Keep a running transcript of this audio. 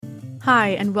Hi,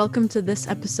 and welcome to this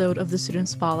episode of the Student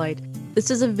Spotlight. This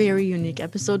is a very unique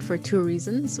episode for two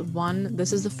reasons. One,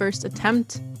 this is the first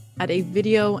attempt at a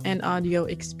video and audio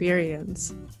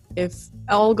experience. If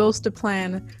all goes to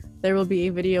plan, there will be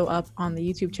a video up on the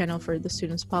YouTube channel for the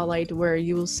Student Spotlight where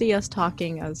you will see us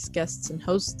talking as guests and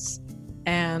hosts.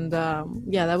 And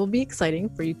that will be exciting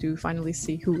for you to finally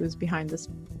see who is behind this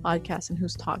podcast and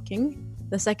who's talking.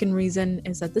 The second reason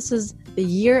is that this is the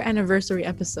year anniversary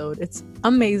episode. It's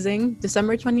amazing.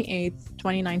 December 28th,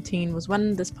 2019 was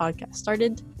when this podcast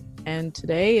started. And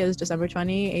today is December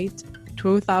 28th,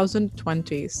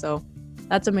 2020. So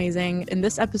that's amazing. In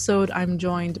this episode, I'm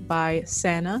joined by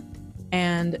Sana.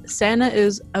 And Sana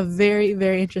is a very,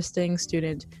 very interesting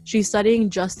student. She's studying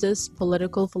justice,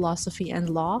 political philosophy,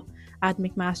 and law at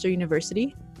McMaster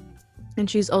University. And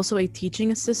she's also a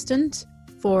teaching assistant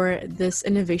for this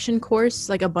innovation course,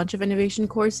 like a bunch of innovation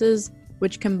courses,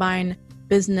 which combine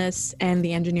business and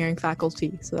the engineering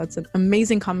faculty. So that's an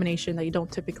amazing combination that you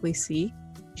don't typically see.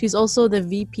 She's also the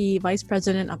VP, Vice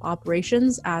President of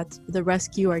Operations at the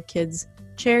Rescue Our Kids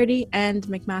charity and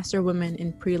McMaster Women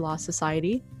in Pre-Law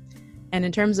Society. And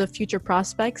in terms of future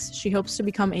prospects, she hopes to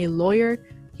become a lawyer,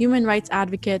 human rights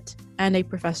advocate, and a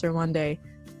professor one day.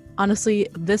 Honestly,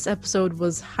 this episode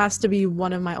has to be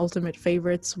one of my ultimate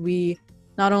favorites. We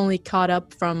not only caught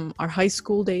up from our high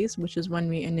school days, which is when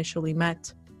we initially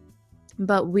met,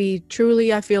 but we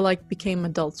truly, I feel like, became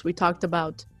adults. We talked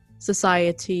about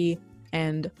society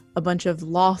and a bunch of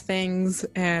law things.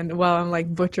 And well, I'm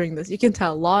like butchering this. You can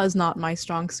tell law is not my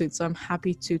strong suit. So I'm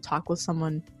happy to talk with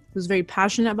someone who's very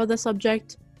passionate about the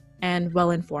subject and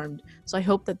well-informed. So I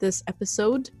hope that this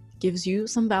episode gives you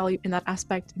some value in that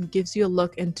aspect and gives you a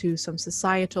look into some the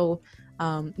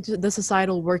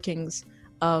societal workings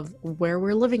of where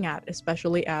we're living at,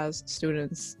 especially as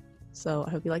students. So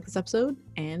I hope you like this episode,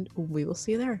 and we will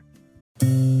see you there.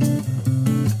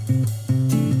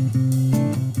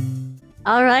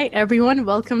 All right, everyone,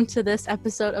 welcome to this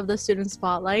episode of the Student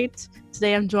Spotlight.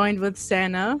 Today I'm joined with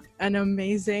Sana, an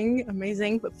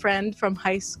amazing friend from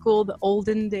high school, the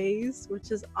olden days, which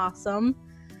is awesome.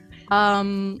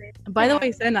 By the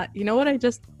way, Sana, you know what?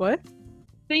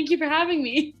 Thank you for having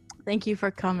me. Thank you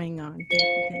for coming on. Thank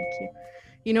you.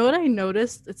 You know what I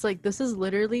noticed? It's like this is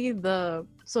literally by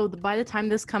the time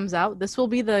this comes out, this will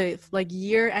be the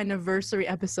year anniversary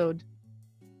episode.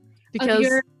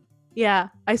 Because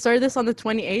I started this on the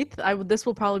 28th. This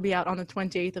will probably be out on the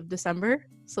 28th of December.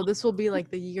 So this will be like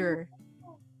the year.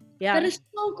 Yeah. That is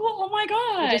so cool. Oh my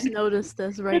god. I just noticed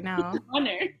this right now.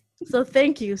 Honor. So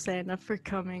thank you, Sana, for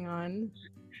coming on.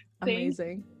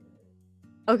 Amazing.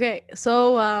 Okay,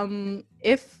 so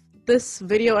if this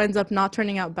video ends up not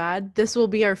turning out bad, this will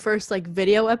be our first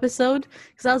video episode,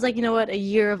 because I was like, you know what, a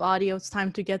year of audio, it's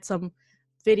time to get some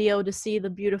video to see the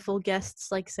beautiful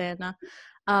guests like Sana.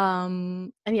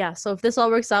 And yeah, so if this all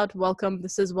works out, welcome.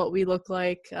 This is what we look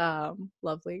like.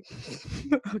 Lovely.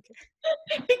 Okay.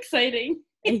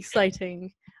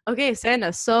 Exciting. Okay,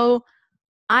 Sana, so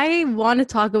I want to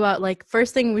talk about,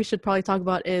 first thing we should probably talk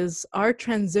about is our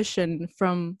transition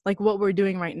from, what we're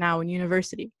doing right now in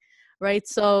university, right?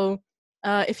 So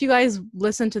if you guys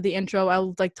listen to the intro,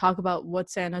 I'll, talk about what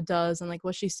Sana does and,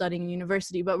 what she's studying in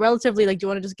university. But relatively, do you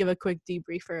want to just give a quick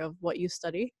debriefer of what you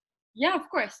study? Yeah, of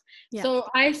course. Yeah. So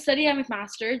I study at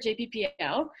McMaster,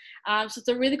 JPPL. So it's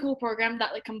a really cool program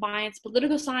that combines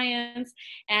political science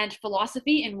and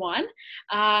philosophy in one.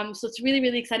 So it's really,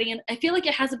 really exciting. And I feel like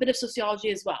it has a bit of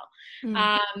sociology as well.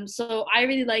 So I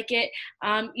really like it.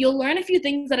 You'll learn a few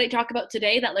things that I talk about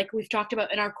today that we've talked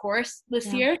about in our course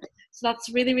this year. So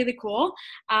that's really, really cool.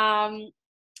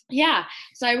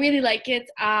 So I really like it.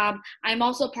 I'm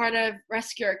also part of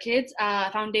Rescue Our Kids, a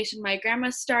foundation my grandma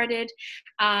started,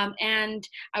 and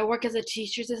I work as a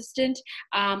teacher's assistant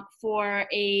for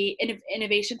a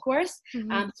innovation course.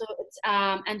 Mm-hmm. So it's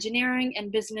engineering and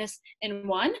business in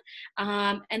one.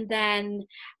 And then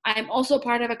I'm also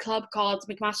part of a club called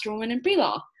McMaster Women in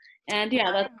Pre-Law. And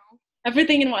that's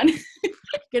everything in one.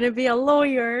 Gonna be a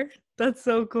lawyer. That's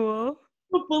so cool.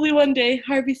 Hopefully one day,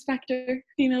 Harvey Specter,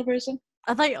 female version.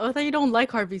 I thought you don't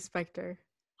like Harvey Specter.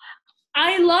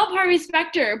 I love Harvey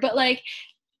Specter, but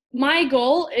my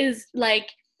goal is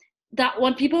that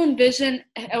when people envision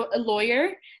a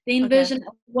lawyer, they envision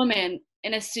a woman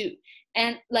in a suit,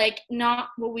 and not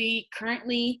what we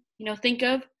currently think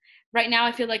of. Right now,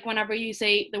 I feel like whenever you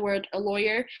say the word a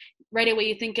lawyer, right away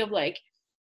you think of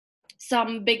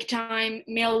some big time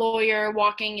male lawyer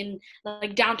walking in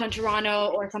downtown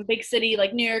Toronto or some big city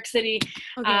like New York City.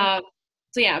 Okay.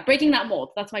 So yeah, breaking that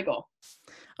mold, that's my goal.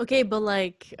 Okay, but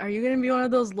are you going to be one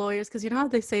of those lawyers? Because you know how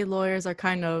they say lawyers are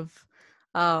kind of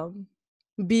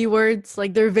B words,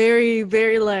 like they're very,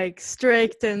 very like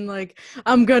strict and like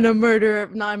I'm gonna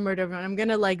not murder everyone. I'm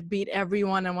gonna like beat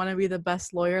everyone. I want to be the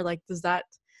best lawyer. Like,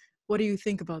 what do you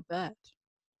think about that?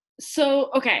 So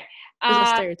okay, It's a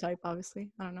uh, stereotype, obviously.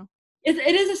 I don't know. it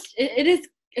is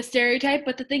a stereotype,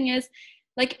 but the thing is,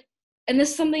 like, and this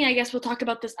is something I guess we'll talk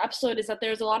about this episode, is that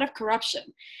there's a lot of corruption,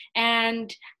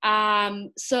 and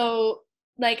so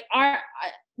like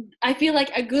I feel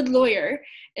like a good lawyer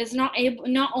is not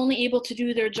only able to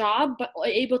do their job, but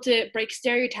able to break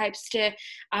stereotypes, to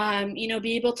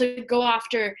be able to go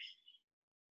after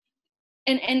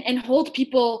and hold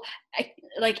people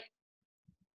like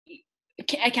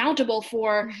accountable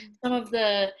for Mhm. some of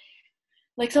the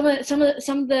like some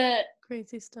of the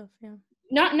Crazy stuff, yeah.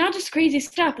 not just crazy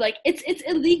stuff, like it's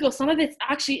illegal. Some of it's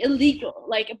actually illegal,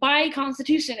 like by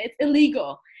constitution it's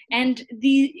illegal. And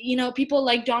the people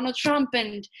like Donald Trump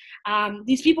and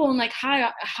these people in like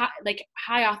high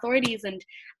authorities, and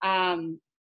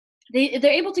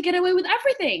they're able to get away with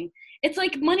everything. It's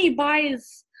like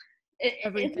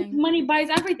Everything. money buys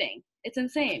everything. It's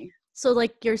insane. So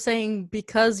like you're saying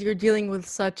because you're dealing with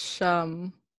such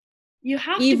You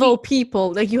have to evil be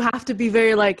people, like you have to be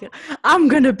very like, I'm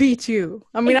gonna beat you.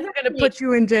 I mean, I'm gonna exactly put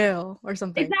you in jail or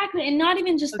something. Exactly, and not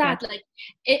even just Okay. that. Like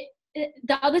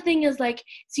the other thing is, like,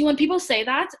 see, when people say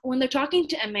that, when they're talking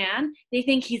to a man, they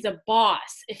think he's a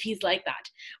boss if he's like that.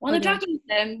 When they're Okay. talking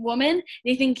to a woman,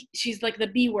 they think she's like the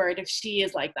B word if she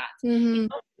is like that. Mm-hmm.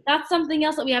 That's something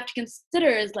else that we have to consider,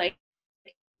 is like,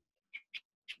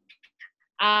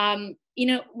 when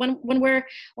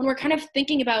we're kind of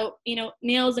thinking about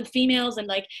males and females and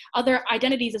like other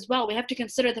identities as well, we have to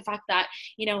consider the fact that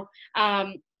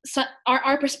so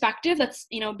our perspective that's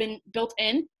been built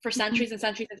in for centuries and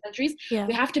centuries and centuries. Yeah.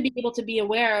 We have to be able to be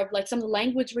aware of like some of the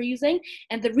language we're using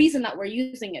and the reason that we're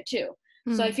using it too.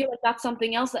 So I Mm. feel like that's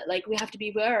something else that like we have to be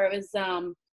aware of, is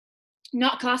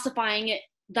not classifying it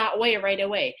that way right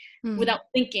away Mm. without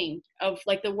thinking of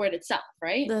like the word itself,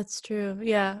 right? That's true.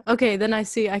 Yeah. Okay, then I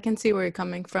can see where you're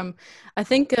coming from. I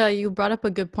think you brought up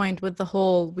a good point with the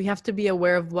whole we have to be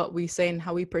aware of what we say and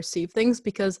how we perceive things,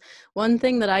 because one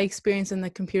thing that I experience in the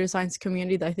computer science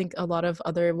community that I think a lot of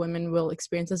other women will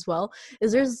experience as well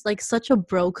is there's like such a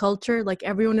bro culture. Like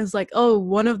everyone is like, "Oh,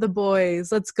 one of the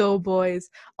boys, let's go boys."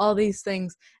 All these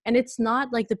things. And it's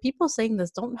not like the people saying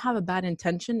this don't have a bad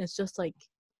intention. It's just like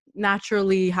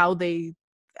naturally how they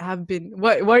have been.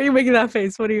 Why are you making that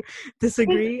face? What do you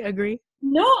disagree? Agree?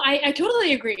 No, I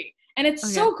totally agree. And it's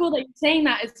Okay. so cool that you're saying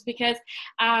that, is because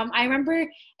I remember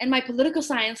in my political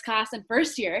science class in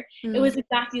first year, it Mm. was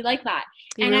exactly like that.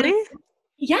 You And really?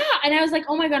 yeah, and I was like,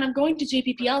 oh my God, I'm going to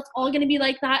JPPL. It's all going to be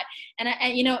like that. And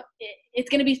it's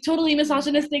going to be totally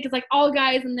misogynistic. It's like all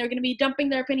guys, and they're going to be dumping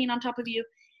their opinion on top of you.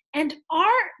 And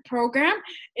our program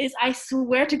is, I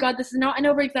swear to God, this is not an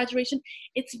over exaggeration,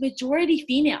 it's majority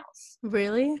females.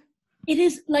 Really? It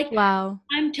is like, Wow.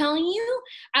 I'm telling you,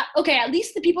 okay, at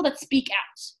least the people that speak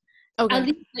out, at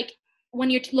Okay. least like when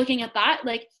you're looking at that,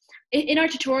 like in our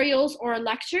tutorials or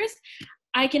lectures,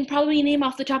 I can probably name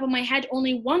off the top of my head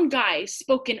only one guy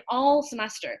spoken all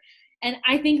semester. And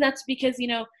I think that's because,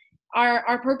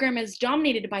 our program is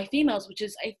dominated by females, which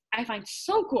is, I find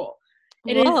so cool.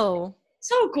 It is Whoa.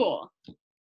 so cool.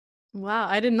 Wow.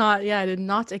 I did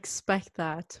not expect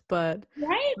that. But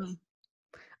Right? um,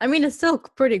 I mean, it's still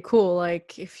pretty cool.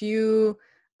 Like, if you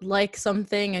like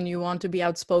something and you want to be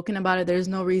outspoken about it, there's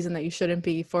no reason that you shouldn't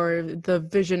be for the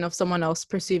vision of someone else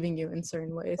perceiving you in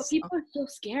certain But ways. So. people are so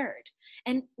scared.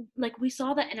 And like we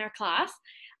saw that in our class,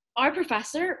 our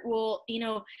professor will,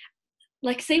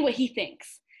 like say what he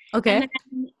thinks. And Okay.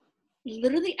 then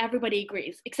literally everybody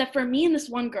agrees except for me and this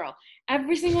one girl.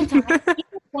 Every single time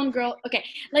one girl, okay,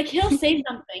 like he'll say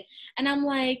something and I'm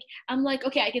like,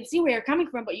 okay, I can see where you're coming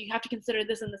from, but you have to consider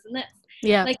this and this and this.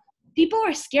 Yeah. Like, people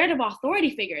are scared of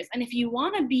authority figures, and if you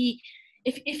want to be,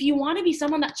 if you want to be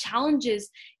someone that challenges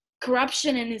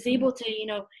corruption and is able to,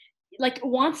 like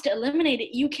wants to eliminate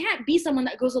it, you can't be someone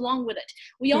that goes along with it.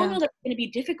 We all Yeah. know that's going to be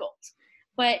difficult,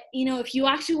 but if you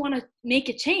actually want to make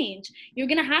a change, you're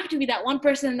going to have to be that one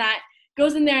person that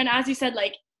goes in there and, as you said,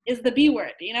 like, is the B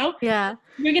word. Yeah.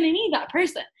 You're going to need that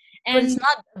person. But it's And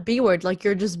not a B word. Like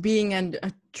you're just being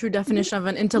a true definition of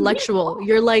an intellectual.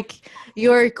 You're like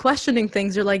you're questioning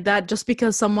things. You're like that just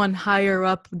because someone higher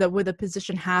up that with a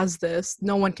position has this,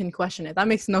 no one can question it. That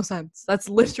makes no sense. That's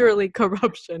literally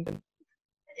corruption.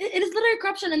 it is literally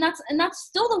corruption, and that's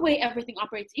still the way everything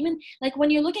operates. Even like when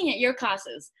you're looking at your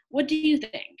classes, what do you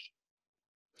think?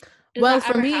 Does Well, that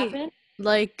for ever me, happen?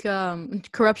 like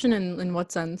corruption in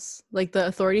what sense? Like the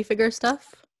authority figure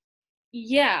stuff?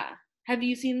 Yeah. Have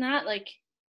you seen that? Like,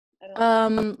 I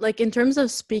don't. Like in terms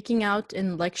of speaking out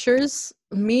in lectures,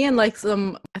 me and like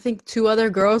some, I think two other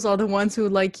girls are the ones who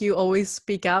like you always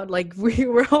speak out. Like we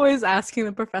were always asking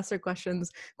the professor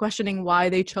questions, questioning why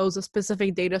they chose a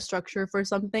specific data structure for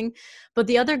something. But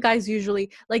the other guys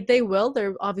usually like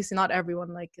they're obviously not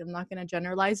everyone, like I'm not gonna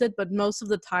generalize it, but most of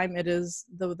the time it is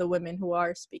the women who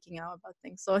are speaking out about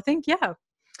things. So I think yeah,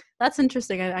 that's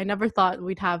interesting. I never thought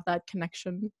we'd have that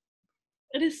connection.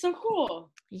 It is so cool.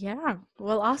 Yeah.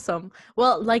 Well, awesome.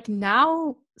 Well, like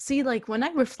now, see, like when I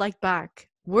reflect back,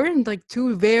 we're in like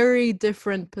two very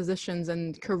different positions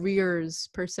and careers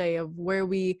per se of where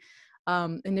we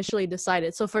initially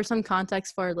decided. So for some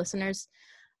context for our listeners,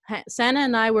 Sana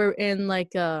and I were in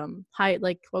like high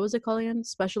like what was it called again?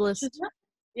 Specialist.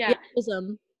 Yeah, Yeah.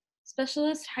 autism.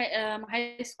 Specialist,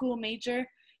 high school major, something like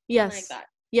Yes. that.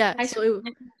 Yeah. High So school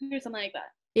major, something like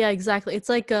that. yeah, exactly. It's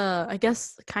like I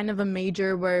guess kind of a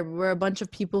major where we're a bunch of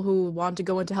people who want to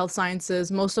go into health sciences.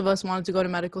 Most of us wanted to go to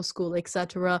medical school,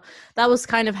 etc. That was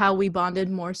kind of how we bonded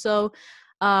more so.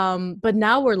 But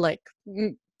now we're like,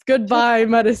 goodbye,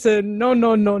 medicine. No,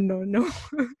 no, no, no, no.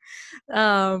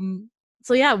 um,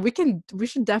 so yeah, we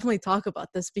should definitely talk about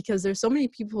this because there's so many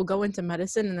people who go into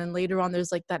medicine and then later on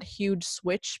there's like that huge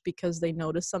switch because they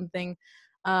notice something.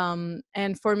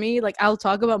 And for me, like I'll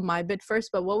talk about my bit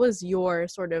first, but what was your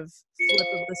sort of flip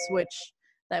of the switch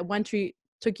that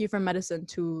took you from medicine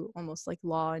to almost like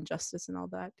law and justice and all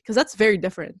that? Because that's very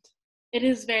different, It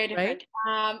is very right?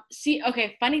 different. See,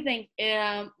 okay, funny thing,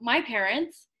 my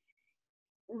parents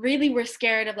really were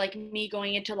scared of like me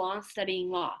going into law and studying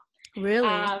law. Really?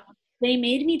 Um, they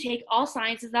made me take all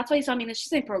sciences. That's why you saw me in the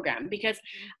assistant program, because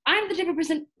I'm the type of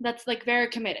person that's like very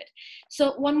committed.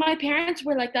 So when my parents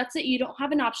were like, that's it, you don't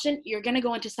have an option, you're going to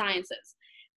go into sciences.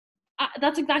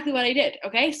 That's exactly what I did.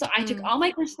 Okay. So I took Mm. all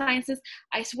my sciences.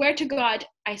 I swear to God,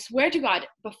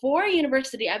 before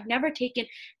university, I've never taken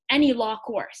any law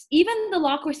course. Even the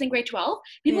law course in grade 12,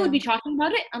 people would Yeah. be talking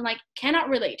about it. I'm like, cannot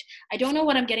relate. I don't know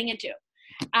what I'm getting into.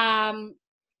 Um,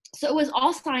 so it was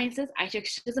all sciences. I took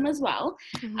schism as well.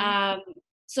 Mhm. Um,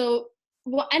 so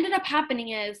what ended up happening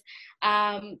is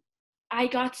I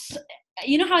got,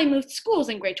 you know how I moved schools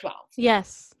in grade 12?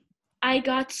 Yes. I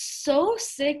got so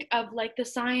sick of like the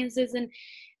sciences, and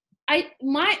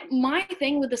my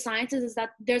thing with the sciences is that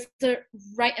there's the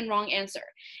right and wrong answer,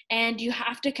 and you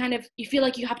have to kind of, you feel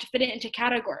like you have to fit it into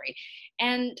category,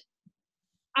 and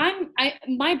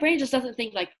my brain just doesn't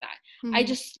think like that. I Mhm.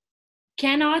 just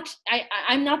cannot.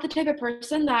 I'm not the type of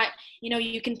person that,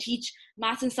 you can teach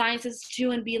maths and sciences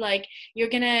to and be like, you're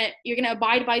gonna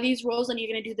abide by these rules and you're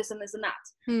gonna do this and this and that.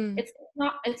 Mm.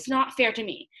 It's not fair to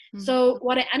me. Mm. So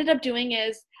what I ended up doing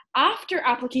is, after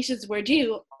applications were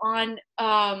due on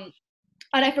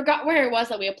and I forgot where it was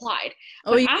that we applied,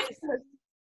 Oh, but you after,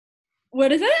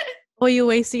 what is it?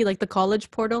 OUAC, like the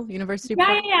college portal, university Yeah,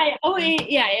 yeah, portal. yeah, yeah. Oh,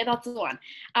 Yeah. yeah, that's the one.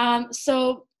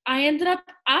 So I ended up,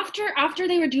 after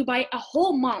they were due by a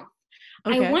whole month,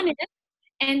 I Okay. went in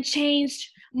and changed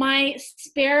my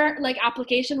spare like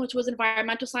application, which was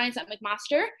environmental science at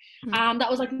McMaster. Mm. That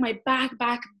was like my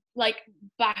like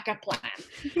backup plan.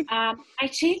 I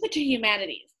changed it to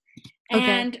humanities, Okay.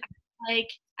 and like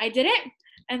I did it,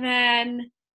 and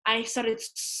then I started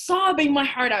sobbing my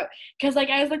heart out because like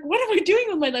I was like, what am I doing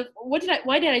with my life?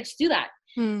 Why did I just do that?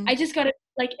 Mm. I just got a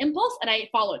like impulse and I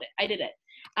followed it. I did it.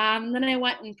 Then I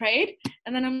went and prayed,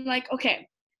 and then I'm like, okay.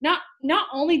 Not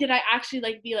only did I actually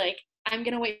like be like, I'm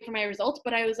gonna wait for my results,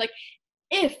 but I was like,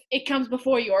 if it comes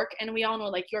before York, and we all know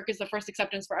like York is the first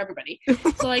acceptance for everybody.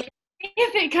 So like,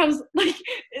 if it comes like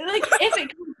if it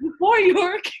comes before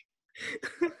York,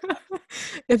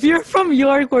 If you're from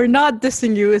York, we're not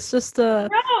dissing you. It's just no,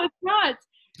 it's not.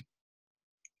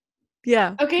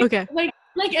 yeah. Okay, Okay. like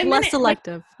a Less minute, like,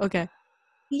 selective. Okay.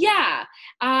 yeah.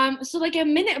 So like a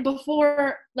minute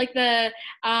before like the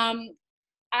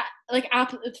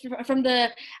from the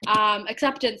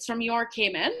acceptance from York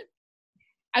came in,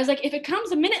 I was like, if it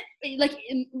comes a minute, like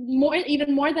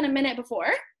even more than a minute before,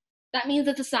 that means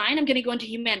it's a sign I'm going to go into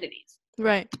humanities.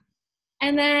 Right.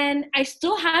 And then I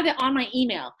still have it on my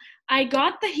email. I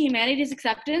got the humanities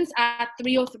acceptance at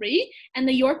 3:03 and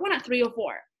the York one at 3:04.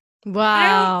 I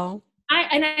Wow.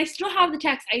 I still have the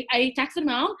text. I texted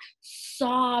mom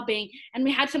sobbing, and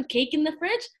we had some cake in the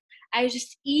fridge. I was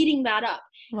just eating that up.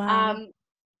 Wow. Um,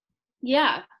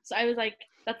 yeah. So I was like,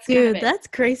 that's kind of Dude, it. that's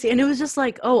crazy. And it was just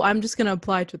like, oh, I'm just gonna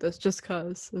apply to this just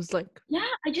cause. It was like Yeah,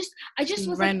 I just was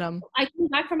like, random. I came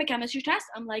back from a chemistry test.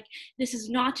 I'm like, this is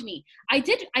not me. I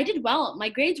did well. My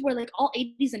grades were like all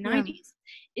 80s and Yeah. 90s.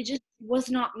 It just was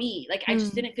not me. Like I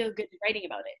just Mm. didn't feel good writing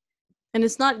about it. And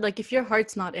it's not like if your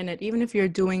heart's not in it, even if you're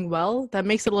doing well, that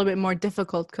makes it a little bit more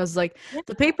difficult because like Yeah.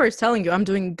 the paper is telling you I'm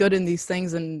doing good in these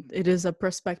things and it is a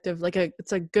perspective, like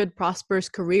it's a good, prosperous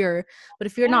career. But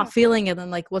if you're Yeah. not feeling it, then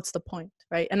like what's the point,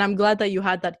 right? And I'm glad that you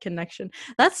had that connection.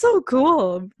 That's so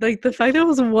cool. Like the fact that it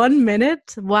was 1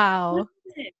 minute. Wow.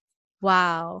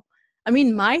 Wow. I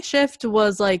mean, my shift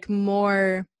was like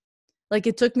more like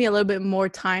it took me a little bit more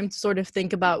time to sort of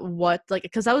think about what like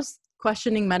because I was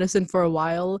questioning medicine for a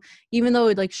while, even though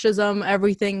like schism,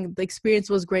 everything, the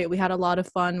experience was great. We had a lot of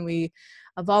fun. We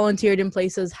volunteered in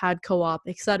places, had co-op,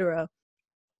 etc.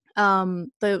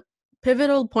 The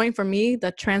pivotal point for me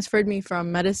that transferred me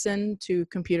from medicine to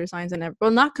computer science and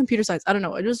well, not computer science, I don't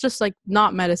know, it was just like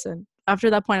not medicine.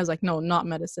 After that point I was like, no, not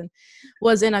medicine,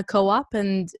 was in a co-op.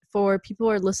 And for people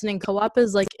who are listening, co-op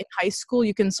is like in high school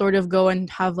you can sort of go and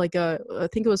have like I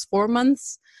think it was 4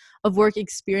 months of work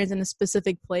experience in a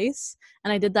specific place,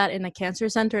 and I did that in a cancer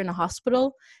center in a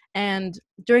hospital. And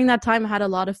during that time I had a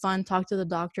lot of fun, talked to the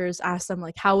doctors, asked them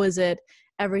like how is it,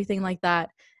 everything like that.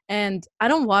 And I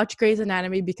don't watch Grey's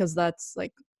Anatomy because that's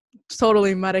like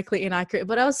totally medically inaccurate.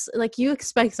 But I was like, you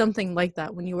expect something like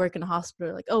that when you work in a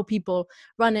hospital, like, oh, people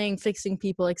running, fixing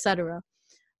people, etc.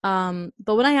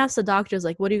 But when I asked the doctors,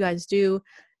 like, what do you guys do?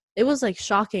 It was like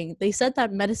shocking. They said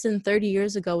that medicine 30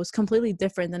 years ago was completely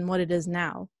different than what it is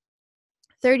now.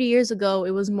 30 years ago,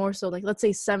 it was more so like, let's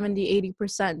say 70,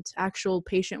 80% actual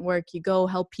patient work. You go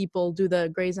help people do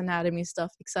the Grey's Anatomy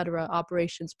stuff, etc.,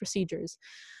 operations, procedures.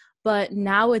 But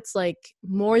now it's like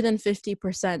more than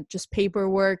 50% just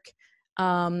paperwork,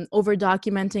 over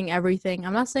documenting everything.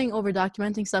 I'm not saying over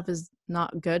documenting stuff is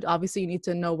not good. Obviously you need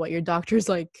to know what your doctor's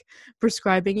like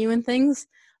prescribing you and things,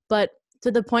 but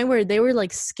to the point where they were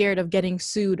like scared of getting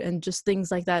sued and just things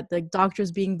like that, the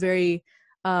doctors being very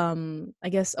I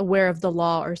guess aware of the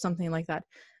law or something like that.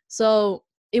 So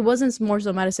it wasn't more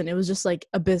so medicine, it was just like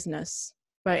a business,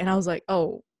 right? And I was like,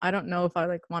 oh, I don't know if I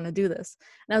like want to do this.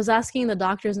 And I was asking the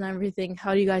doctors and everything,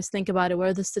 how do you guys think about it? What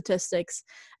are the statistics?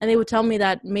 And they would tell me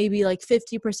that maybe like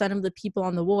 50% of the people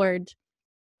on the ward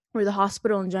or the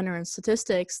hospital in general in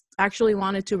statistics actually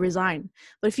wanted to resign.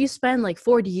 But if you spend like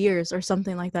 40 years or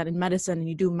something like that in medicine and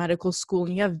you do medical school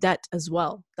and you have debt as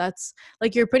well, that's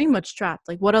like you're pretty much trapped.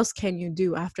 Like what else can you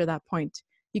do after that point?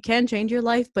 You can change your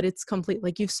life, but it's complete.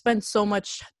 Like you've spent so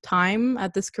much time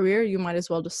at this career, you might as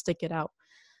well just stick it out.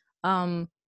 Um,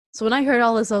 so when I heard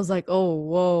all this, I was like, "Oh,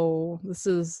 whoa, this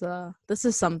is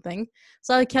something."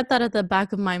 So I kept that at the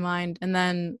back of my mind, and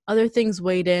then other things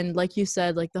weighed in, like you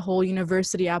said, like the whole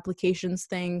university applications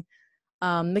thing.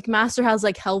 McMaster has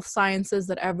like health sciences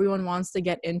that everyone wants to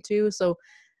get into, so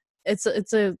it's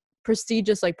a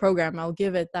prestigious like program. I'll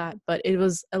give it that, but it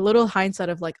was a little hindsight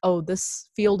of like, "Oh, this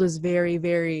field is very,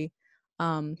 very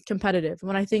competitive."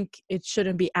 When I think it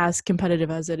shouldn't be as competitive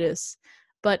as it is.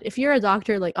 But if you're a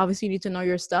doctor, like obviously you need to know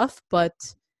your stuff, but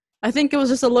I think it was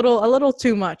just a little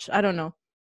too much. I don't know.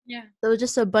 Yeah. There was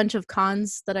just a bunch of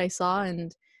cons that I saw,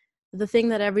 and the thing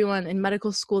that everyone in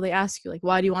medical school, they ask you like,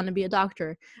 why do you want to be a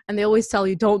doctor? And they always tell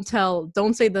you, don't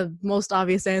say the most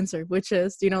obvious answer, which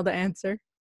is, do you know the answer?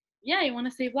 Yeah, you want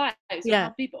to save lives and Yeah,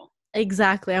 help people.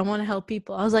 exactly. I want to help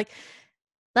people. I was like,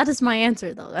 that is my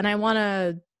answer though. And I want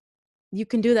to you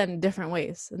can do that in different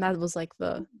ways, and that was like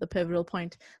the pivotal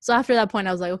point. So after that point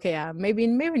I was like, okay, yeah, maybe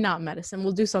not medicine,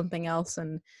 we'll do something else.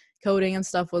 And coding and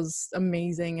stuff was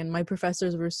amazing, and my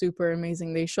professors were super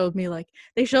amazing. They showed me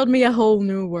a whole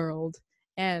new world,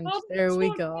 and Oh, there that's we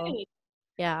so go. great.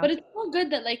 Yeah. But it's so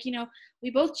good that like,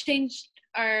 we both changed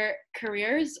our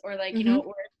careers or like, Mm-hmm.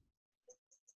 we're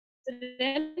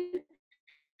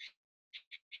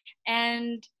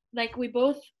and like we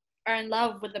both are in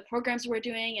love with the programs we're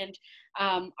doing and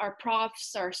our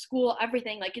profs, our school,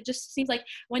 everything. Like it just seems like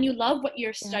when you love what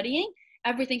you're Yeah, studying,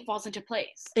 everything falls into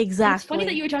place. And it's funny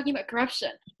that exactly. you were talking about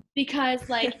corruption because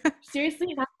like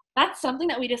seriously, that's something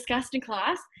that we discussed in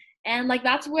class. And like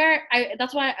that's why I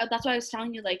was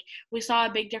telling you like we saw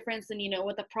a big difference in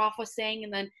what the prof was saying,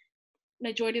 and then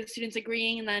majority of the students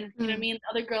agreeing, and then Mm, me and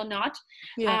the other girl not.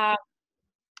 yeah. Uh,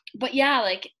 but yeah,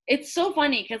 like it's so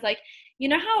funny because like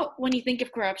how when you think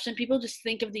of corruption, people just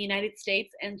think of the United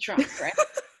States and Trump, right?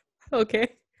 Okay.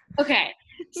 Okay,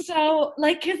 so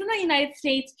like, because in the United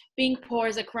States, being poor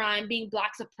is a crime, being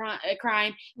black's a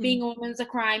crime, Mm, being a woman's a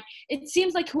crime. It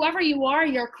seems like whoever you are,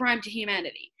 you're a crime to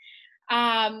humanity.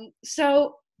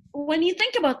 So when you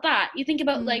think about that, you think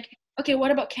about mm. like, okay, what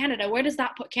about Canada? Where does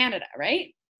that put Canada, right?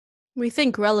 We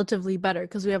think relatively better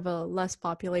because we have a less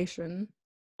population,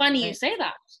 Funny you right? say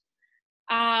that.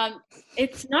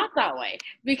 It's not that way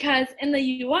because in the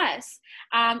U.S.,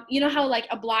 you know how like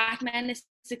a black man is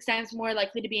 6 times more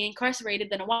likely to be incarcerated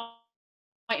than a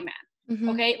white man.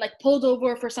 Okay, like pulled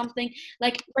over for something,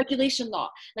 like regulation law,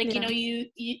 like Yeah.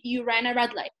 you ran a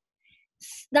red light.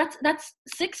 That's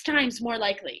 6 times more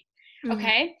likely.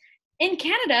 Okay, in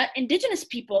Canada, Indigenous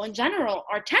people in general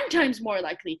are 10 times more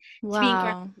likely to be Wow.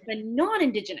 incarcerated than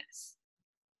non-Indigenous.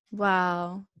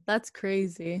 Wow. That's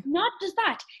crazy. Not just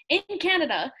that, in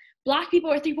Canada, Black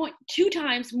people are 3.2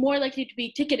 times more likely to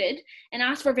be ticketed and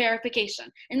ask for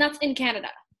verification, and that's in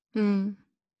Canada. Mm.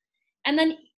 And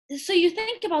then, so you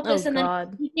think about Oh this, and then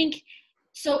God. you think,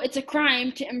 so it's a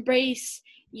crime to embrace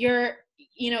your,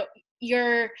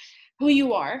 your who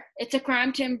you are. It's a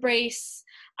crime to embrace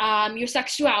your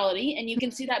sexuality, and you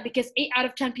can see that because 8 out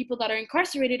of 10 people that are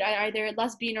incarcerated are either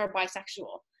lesbian or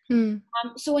bisexual. Mm.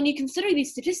 So when you consider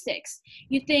these statistics,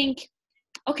 you think,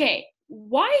 okay,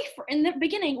 why, in the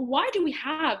beginning, why do we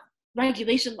have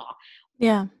regulation law?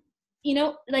 Yeah.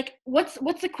 Like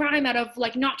what's the crime out of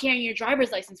like not carrying your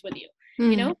driver's license with you?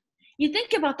 You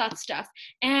think about that stuff,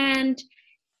 and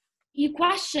you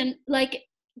question, like,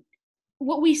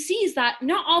 what we see is that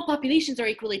not all populations are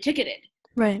equally ticketed.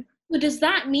 Right. So does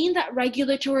that mean that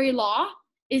regulatory law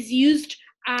is used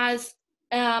as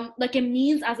like a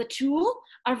means, as a tool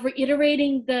of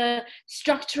reiterating the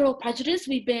structural prejudice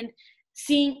we've been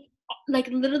seeing like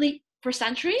literally for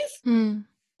centuries?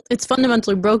 It's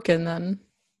fundamentally broken then.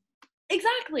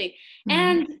 Exactly.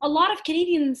 And a lot of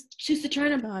Canadians choose to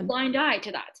turn a blind eye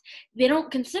to that. They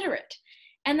don't consider it.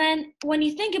 And then when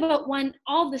you think about when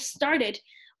all this started,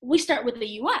 we start with the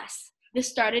US. This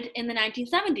started in the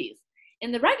 1970s,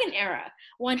 in the Reagan era,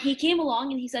 when he came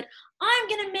along and he said, I'm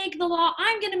going to make the law,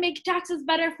 I'm going to make taxes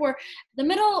better for the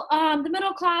middle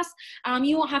class.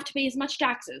 You won't have to pay as much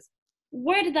taxes.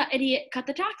 Where did that idiot cut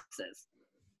the taxes?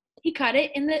 He cut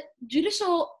it in the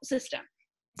judicial system.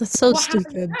 That's so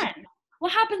stupid.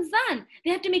 What happens then?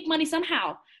 They have to make money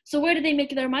somehow. So where do they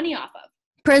make their money off of?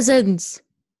 Prisons.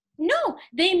 No,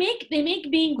 they make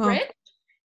being rich.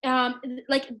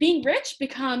 Like being rich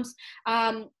becomes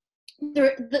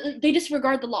they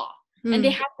disregard the law. And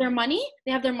they have their money.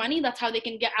 That's how they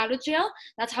can get out of jail.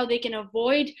 That's how they can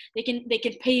avoid. They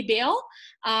can pay bail.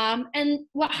 And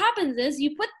what happens is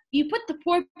you put the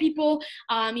poor people,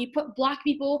 you put Black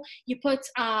people, you put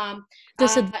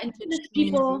Indigenous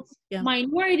people,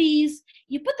 minorities.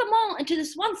 You put them all into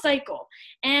this one cycle,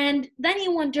 and then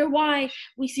you wonder why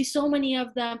we see so many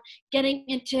of them getting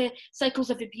into cycles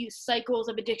of abuse, cycles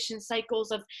of addiction, cycles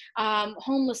of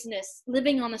homelessness,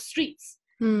 living on the streets.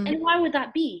 And why would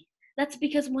that be? That's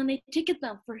because when they ticket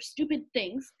them for stupid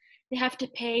things, they have to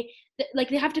pay the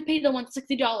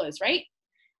 $160, right?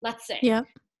 Let's say. Yeah.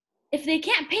 If they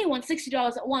can't pay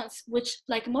 $160 at once, which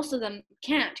like most of them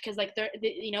can't, because like they're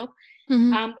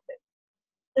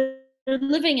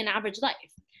living an average life.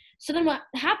 So then what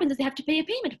happens is they have to pay a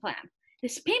payment plan.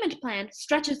 This payment plan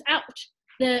stretches out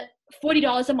the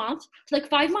 $40 a month to like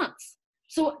 5 months.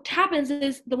 So what happens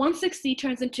is the 160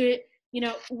 turns into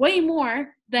way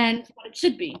more than what it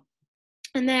should be.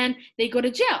 And then they go to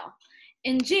jail.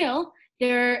 In jail,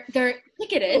 they're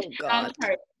ticketed.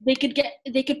 They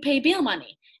could pay bail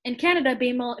money. In Canada,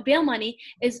 bail money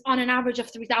is on an average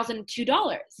of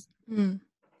 $3,002.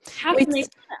 How can they do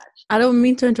that? I don't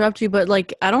mean to interrupt you, but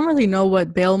like I don't really know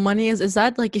what bail money is. Is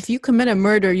that like if you commit a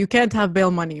murder, you can't have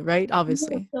bail money, right?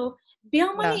 Obviously. So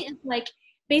bail money is like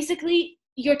basically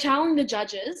you're telling the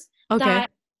judges that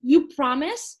you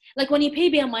promise, like when you pay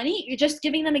bail money, you're just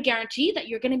giving them a guarantee that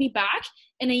you're going to be back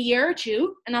in a year or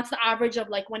two, and that's the average of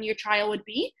like when your trial would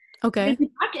be. Okay. You'll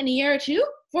be back in a year or two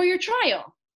for your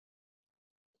trial.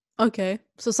 Okay,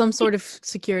 so some sort of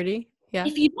security. Yeah.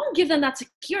 If you don't give them that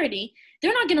security,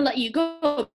 they're not going to let you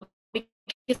go,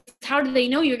 because how do they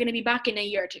know you're going to be back in a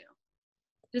year or two?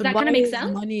 Does that kind of make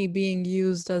sense? Money being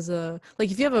used as a,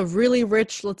 like if you have a really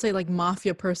rich, let's say like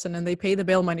mafia person, and they pay the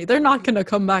bail money, they're not going to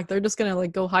come back. They're just going to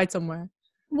like go hide somewhere.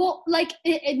 Well, like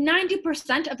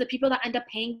 90% of the people that end up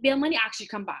paying bail money actually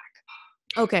come back.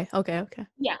 Okay.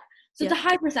 Yeah. So it's a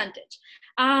high percentage.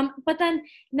 But then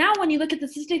now when you look at the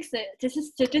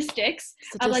statistics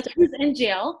of like who's in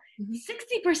jail,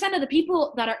 60% of the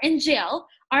people that are in jail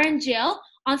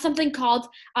on something called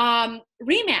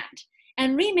remand.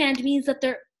 And remand means that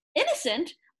they're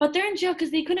innocent, but they're in jail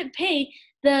because they couldn't pay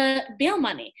the bail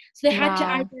money. So they had to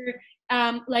either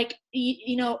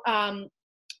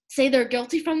say they're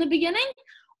guilty from the beginning,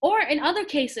 or in other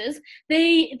cases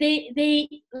they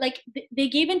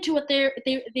gave into what they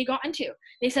got into.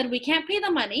 They said, we can't pay the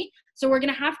money, so we're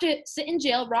gonna have to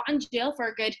rot in jail for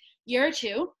a good year or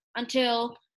two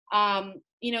until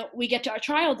we get to our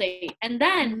trial date, and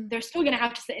then they're still gonna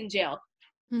have to sit in jail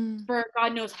for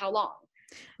God knows how long.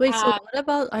 Wait, so what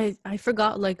about I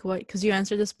forgot like what because you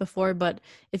answered this before, but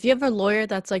if you have a lawyer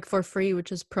that's like for free,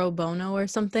 which is pro bono or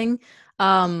something,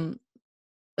 um,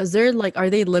 is there like are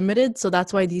they limited? So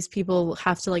that's why these people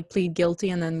have to like plead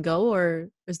guilty and then go, or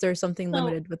is there something So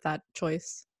limited with that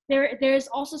choice? there's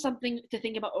also something to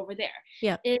think about over there.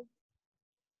 Yeah. It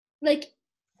like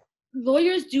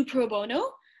lawyers do pro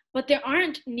bono, but there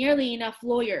aren't nearly enough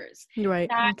lawyers You're right.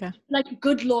 that Okay. like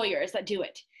good lawyers that do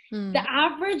it. Mm. The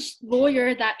average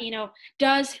lawyer that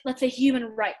does, let's say, human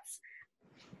rights,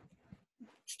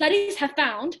 studies have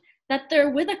found that they're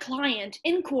with a client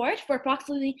in court for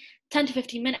approximately 10 to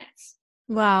 15 minutes.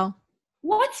 Wow.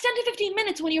 What's 10 to 15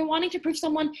 minutes when you're wanting to prove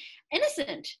someone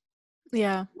innocent?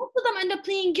 Yeah. Most of them end up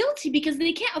pleading guilty because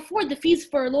they can't afford the fees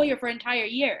for a lawyer for an entire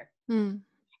year. Mm.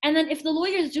 And then if the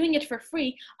lawyer is doing it for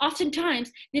free,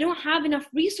 oftentimes they don't have enough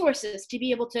resources to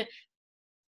be able to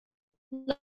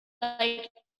like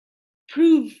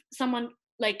prove someone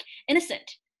like innocent.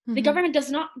 Mm-hmm. The government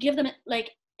does not give them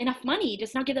like enough money,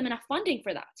 does not give them enough funding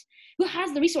for that. Who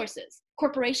has the resources?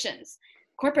 Corporations,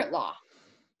 corporate law.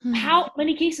 How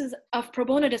many cases of pro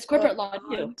bono does corporate law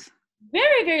do?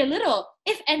 Very, very little,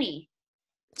 if any.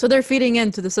 So they're feeding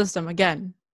into the system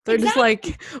again. They're just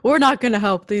Exactly. like, we're not going to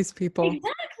help these people.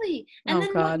 Exactly. And Oh,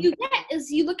 then God. what you get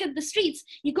is you look at the streets,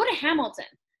 you go to Hamilton,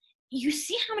 you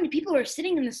see how many people are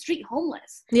sitting in the street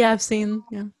homeless. Yeah, I've seen.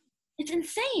 Yeah. It's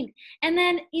insane. And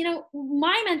then,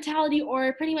 my mentality,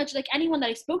 or pretty much like anyone that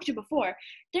I spoke to before,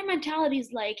 their mentality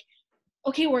is like,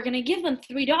 okay, we're going to give them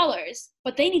 $3,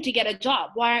 but they need to get a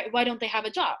job. Why don't they have a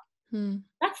job?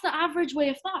 That's the average way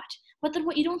of thought. But then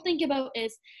what you don't think about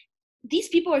is these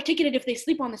people are ticketed if they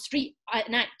sleep on the street at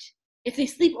night. If they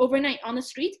sleep overnight on the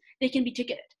street, they can be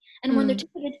ticketed. And when they're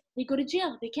ticketed, they go to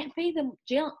jail. They can't pay them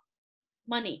jail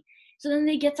money. So then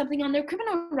they get something on their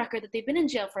criminal record that they've been in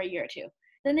jail for a year or two.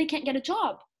 Then they can't get a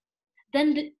job.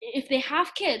 Then if they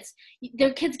have kids,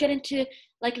 their kids get into,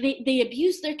 like, they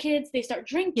abuse their kids. They start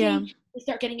drinking. They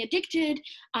start getting addicted.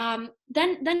 Then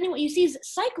what you see is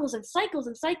cycles and cycles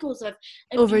and cycles of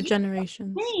over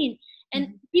generations. Pain.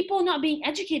 And people not being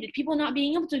educated, people not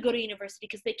being able to go to university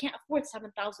because they can't afford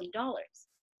 $7,000.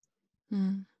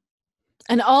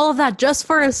 And all of that just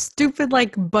for a stupid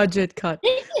like budget cut.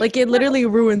 Like it literally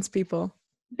ruins people.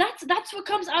 That's what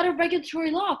comes out of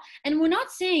regulatory law. And we're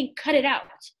not saying cut it out.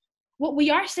 What we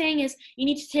are saying is you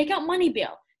need to take out money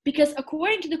bail, because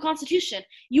according to the Constitution,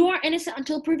 you are innocent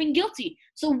until proven guilty.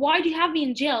 So why do you have me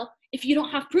in jail if you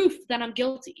don't have proof that I'm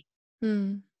guilty?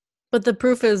 But the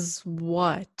proof is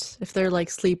what? If they're like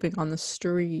sleeping on the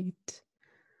street?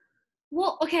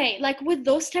 Well, okay, like with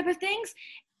those type of things,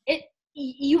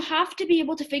 you have to be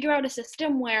able to figure out a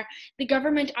system where the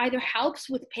government either helps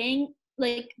with paying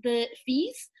like the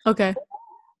fees. Okay.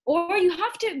 Or you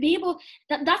have to be able,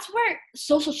 that's where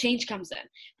social change comes in,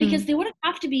 because they wouldn't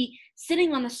have to be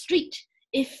sitting on the street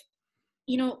if,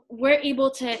 we're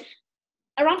able to,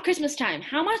 around Christmas time,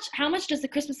 how much does the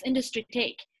Christmas industry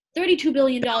take? $32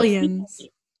 billion. Billions.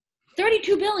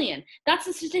 $32 billion. That's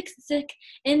the statistic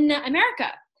in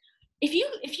America. If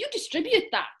you distribute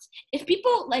that, if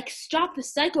people like stop the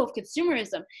cycle of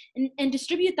consumerism and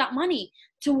distribute that money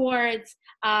towards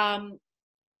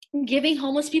giving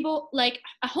homeless people like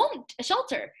a home, a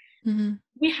shelter.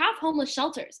 We have homeless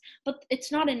shelters, but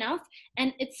it's not enough,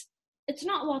 and it's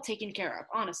not well taken care of,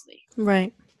 honestly.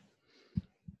 Right.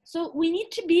 So we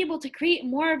need to be able to create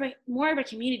more of a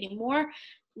community, more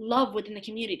love within the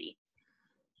community.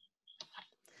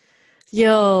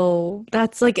 Yo,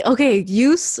 that's like, okay,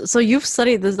 so you've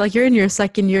studied this, like you're in your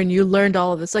second year and you learned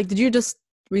all of this. Like, did you just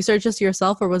research this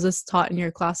yourself, or was this taught in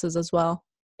your classes as well?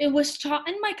 It was taught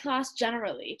in my class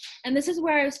generally. And this is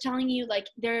where I was telling you, like,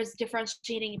 there's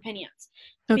differentiating opinions.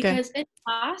 Okay. Because in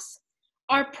class,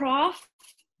 our prof,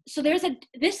 so there's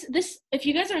this, if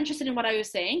you guys are interested in what I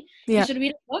was saying, you should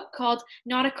read a book called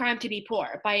Not a Crime to Be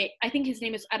Poor by, I think his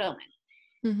name is Edelman.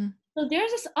 So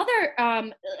there's this other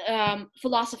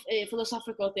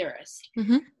philosophical theorist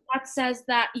that says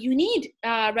that you need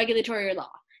regulatory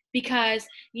law because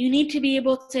you need to be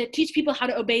able to teach people how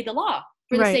to obey the law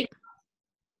for the sake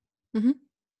of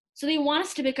So they want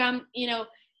us to become,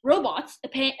 robots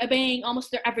obeying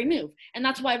almost their every move. And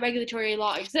that's why regulatory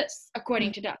law exists,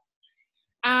 according to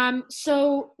Doug.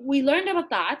 So we learned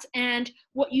about that. And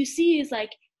what you see is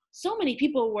like so many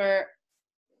people were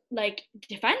like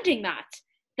defending that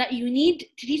you need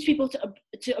to teach people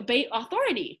to obey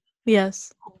authority.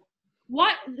 Yes.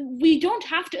 We don't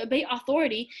have to obey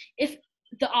authority if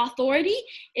the authority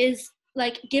is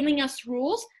like giving us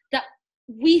rules that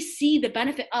we see the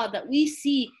benefit of, that we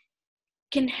see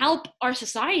can help our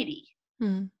society.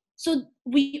 So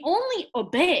we only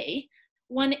obey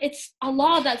when it's a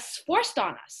law that's forced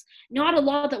on us, not a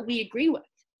law that we agree with.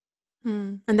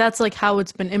 And that's like how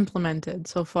it's been implemented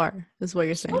so far, is what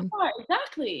you're saying. So far,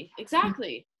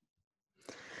 exactly.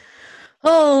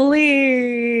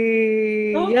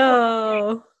 Holy, So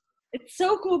yo. it's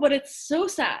so cool, but it's so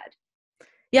sad.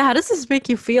 Yeah, how does this make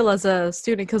you feel as a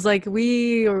student? Because like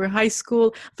we were in high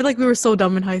school, I feel like we were so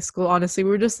dumb in high school, honestly. We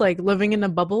were just like living in a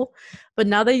bubble. But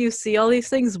now that you see all these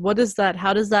things, what is that?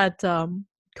 How does that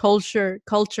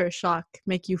culture shock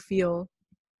make you feel?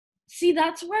 See,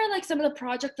 that's where like some of the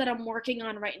project that I'm working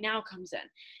on right now comes in.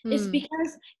 Is Mm.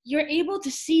 because you're able to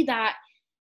see that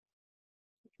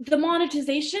the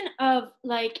monetization of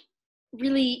like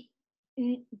really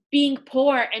being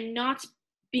poor and not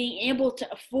being able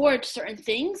to afford certain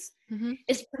things Mm-hmm.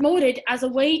 is promoted as a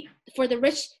way for the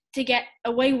rich to get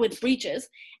away with breaches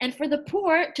and for the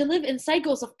poor to live in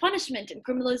cycles of punishment and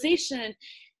criminalization,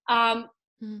 um,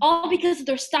 all because of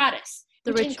their status,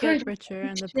 The which rich get encourages richer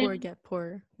and the poor addiction. get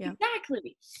poorer. Yeah.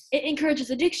 Exactly. It encourages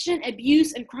addiction,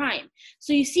 abuse, and crime.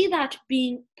 So you see that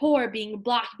being poor, being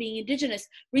black, being indigenous,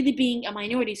 really being a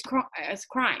minority as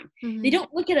crime. Mm-hmm. They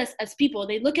don't look at us as people.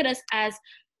 They look at us as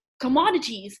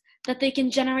commodities that they can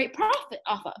generate profit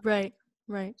off of. Right.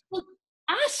 Look,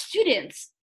 as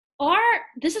students,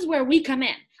 this is where we come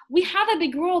in. We have a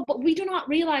big role, but we do not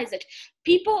realize it.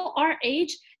 People our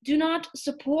age do not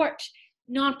support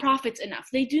nonprofits enough.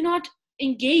 They do not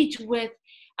engage with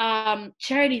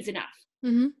charities enough.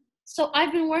 Mm-hmm. So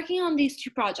I've been working on these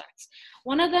two projects.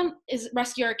 One of them is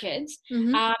Rescue Our Kids,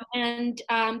 Mm-hmm. and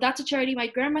that's a charity my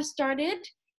grandma started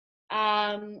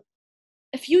a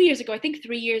few years ago, I think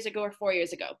 3 years ago or 4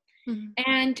 years ago. Mm-hmm.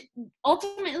 And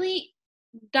ultimately,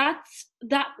 that's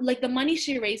that like the money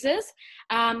she raises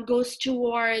goes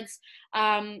towards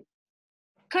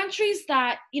countries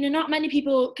that not many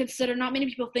people consider, not many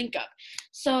people think of.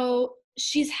 So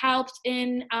she's helped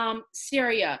in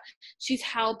Syria, she's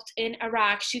helped in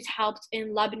Iraq, she's helped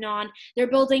in Lebanon. They're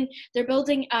building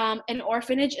an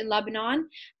orphanage in Lebanon.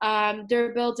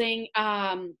 They're building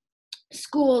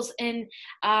schools in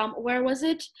where was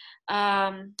it?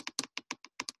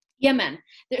 Yemen.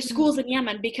 There's schools in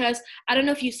Yemen, because I don't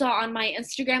know if you saw on my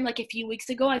Instagram, like a few weeks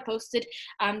ago, I posted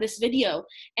this video.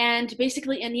 And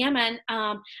basically in Yemen,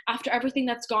 after everything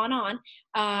that's gone on,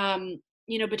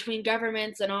 between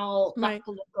governments and all Right. that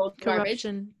political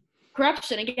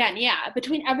corruption again, yeah,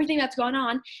 between everything that's gone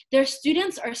on, their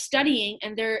students are studying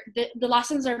and the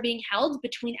lessons are being held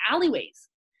between alleyways.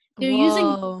 They're using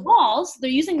Whoa. the walls,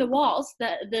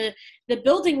 the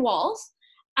building walls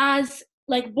as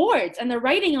like boards, and they're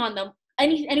writing on them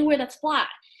anywhere that's flat.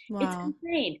 Wow. It's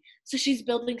insane. So she's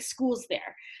building schools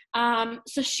there.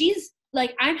 So she's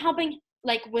like, I'm helping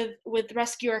like with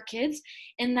Rescue Our Kids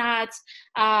in that,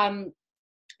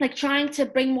 like trying to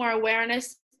bring more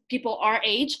awareness, people our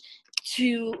age,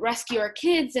 to Rescue Our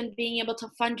Kids and being able to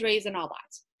fundraise and all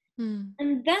that.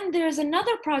 And then there's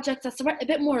another project that's a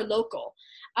bit more local,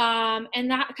 and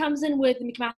that comes in with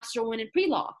McMaster Women in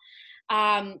Pre-Law.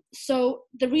 So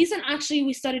the reason actually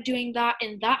we started doing that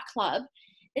in that club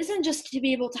isn't just to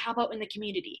be able to help out in the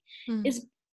community,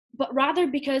 but rather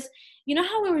because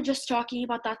how we were just talking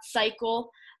about that cycle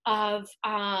of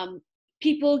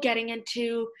people getting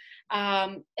into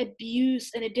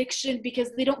abuse and addiction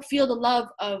because they don't feel the love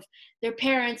of their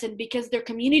parents and because their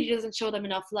community doesn't show them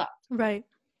enough love. Right.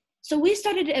 So we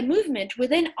started a movement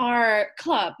within our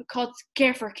club called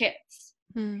Care for Kids.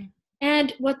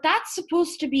 And what that's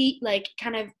supposed to be like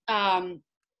kind of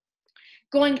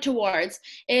going towards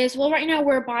is, well, right now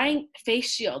we're buying face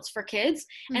shields for kids,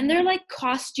 and they're like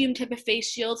costume type of face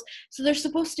shields. So they're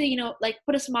supposed to, like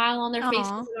put a smile on their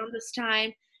faces around this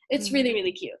time. It's really,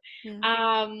 really cute.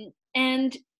 Yeah.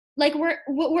 And like what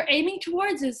we're aiming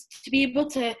towards is to be able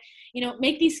to,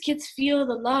 make these kids feel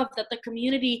the love that the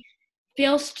community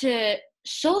fails to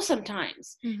show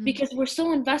sometimes, because we're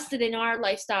so invested in our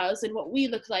lifestyles and what we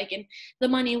look like and the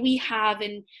money we have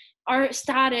and our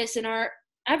status and our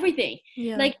everything.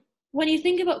 Yeah. Like when you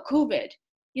think about COVID,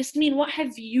 Yasmin, what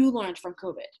have you learned from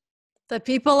COVID? That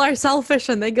people are selfish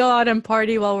and they go out and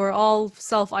party while we're all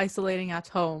self-isolating at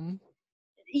home.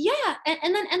 Yeah,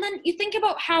 and then you think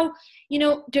about how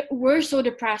we're so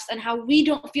depressed and how we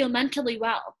don't feel mentally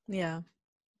well. Yeah.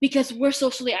 Because we're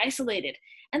socially isolated.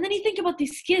 And then you think about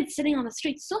these kids sitting on the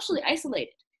streets, socially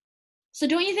isolated. So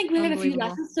don't you think we have a few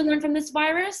lessons to learn from this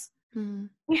virus?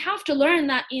 We have to learn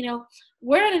that,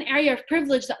 we're in an area of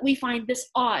privilege that we find this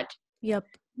odd. Yep.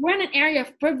 We're in an area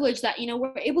of privilege that,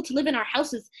 we're able to live in our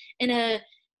houses in a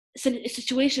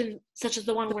situation such as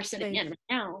the one we're sitting in right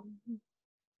now.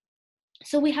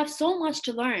 So we have so much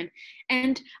to learn.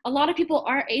 And a lot of people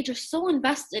our age are so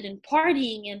invested in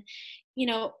partying and,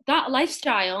 that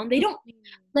lifestyle, and they don't,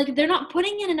 like, they're not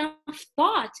putting in enough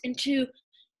thought into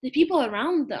the people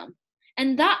around them.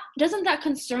 And that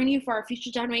concern you for our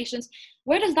future generations?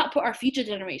 Where does that put our future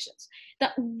generations?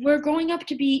 That we're growing up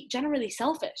to be generally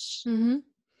selfish. Mm-hmm.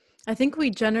 I think we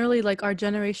generally, like, our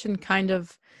generation kind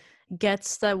of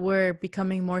gets that we're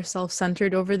becoming more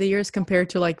self-centered over the years compared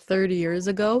to like 30 years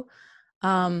ago.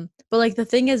 But like the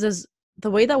thing is the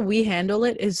way that we handle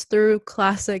it is through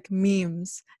classic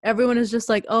memes. Everyone is just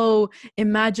like, oh,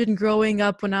 imagine growing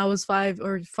up when I was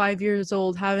 5 years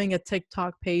old, having a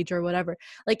TikTok page or whatever.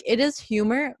 Like, it is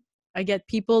humor. I get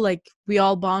people, like, we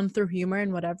all bond through humor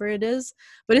and whatever it is,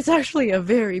 but it's actually a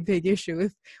very big issue.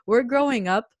 If we're growing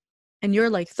up and you're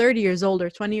like 30 years old or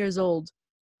 20 years old,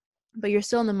 but you're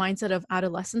still in the mindset of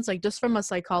adolescence, like, just from a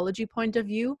psychology point of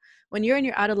view, when you're in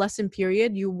your adolescent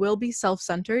period, you will be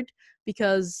self-centered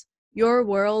because your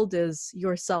world is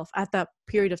yourself at that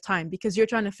period of time, because you're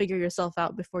trying to figure yourself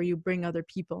out before you bring other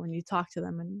people and you talk to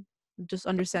them and just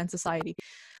understand society.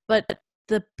 But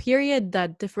the period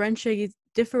that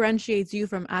differentiates you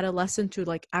from adolescent to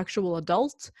like actual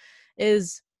adult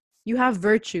is you have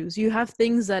virtues, you have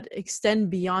things that extend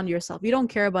beyond yourself. You don't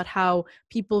care about how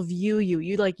people view you.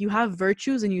 You have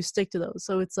virtues and you stick to those.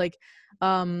 So it's like,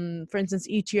 for instance,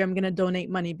 each year I'm going to donate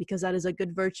money because that is a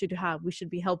good virtue to have. We should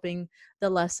be helping the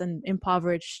less and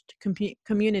impoverished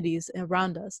communities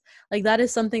around us. Like, that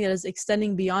is something that is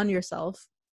extending beyond yourself,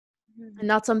 and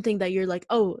not something that you're like,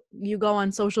 oh, you go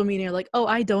on social media, like, oh,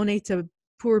 I donate to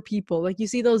poor people. Like, you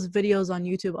see those videos on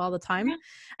YouTube all the time,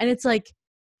 and it's like,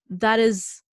 that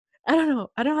is, I don't know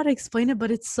how to explain it,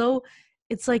 but it's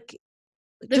like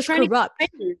They're just trying corrupt. To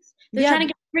get praise. They're trying to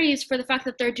get praise for the fact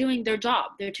that they're doing their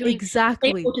job. They're doing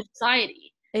exactly to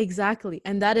society. Exactly.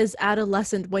 And that is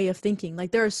adolescent way of thinking.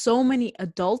 Like, there are so many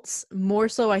adults, more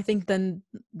so I think than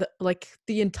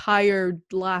the entire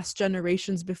last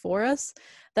generations before us,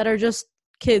 that are just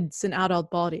kids in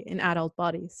adult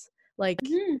bodies. Like,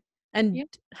 and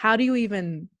how do you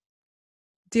even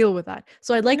deal with that?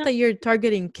 So I like that you're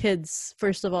targeting kids,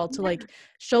 first of all, to like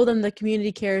show them the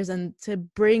community cares and to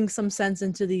bring some sense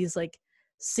into these like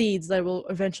seeds that will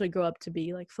eventually grow up to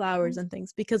be like flowers and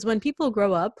things. Because when people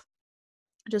grow up,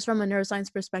 just from a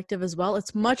neuroscience perspective as well,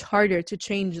 it's much harder to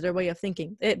change their way of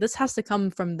thinking. This has to come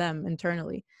from them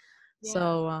internally.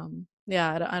 So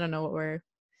I don't know what we're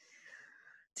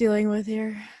dealing with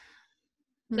here.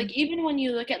 Like, even when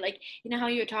you look at, like, how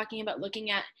you're talking about looking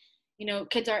at,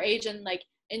 kids our age, and like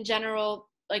in general,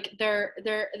 like they're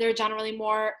generally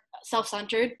more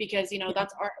self-centered because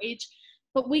that's our age.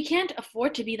 But we can't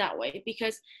afford to be that way,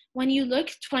 because when you look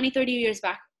 20-30 years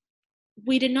back,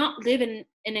 we did not live in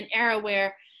an era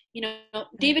where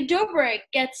David Dobrik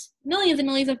gets millions and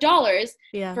millions of dollars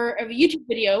for a YouTube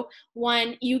video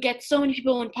when you get so many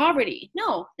people in poverty.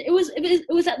 No, it was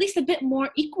at least a bit more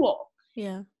equal.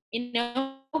 And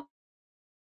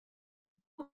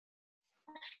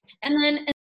then,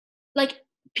 like,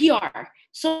 PR,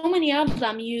 so many of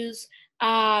them use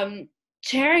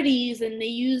charities, and they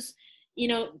use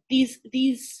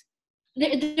these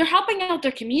they're helping out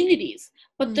their communities,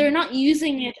 but they're not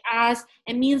using it as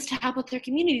a means to help out their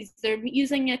communities. They're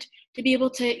using it to be able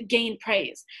to gain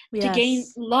praise, to gain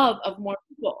love of more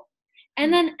people.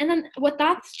 And then what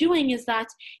that's doing is that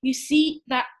you see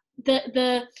that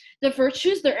the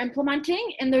virtues they're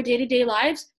implementing in their day-to-day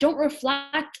lives don't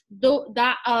reflect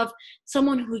that of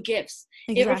someone who gives.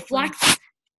 It reflects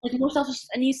like more selfish.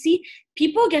 And you see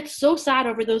people get so sad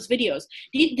over those videos.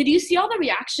 Did you see all the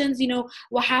reactions,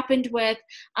 what happened with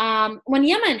when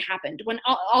Yemen happened, when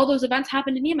all those events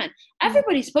happened in Yemen?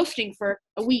 Everybody's posting for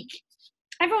a week.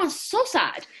 Everyone's so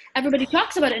sad. Everybody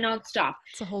talks about it nonstop.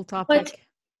 It's a whole topic. But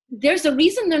there's a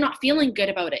reason they're not feeling good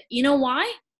about it. You know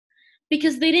why?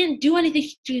 Because they didn't do anything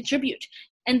to contribute.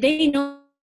 And they know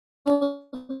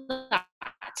that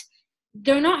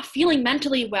they're not feeling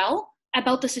mentally well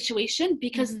about the situation,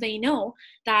 because they know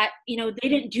that they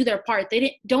didn't do their part. They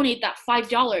didn't donate that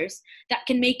 $5 that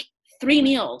can make 3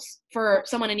 meals for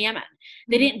someone in Yemen.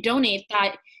 They didn't donate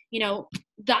that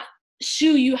that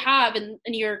shoe you have in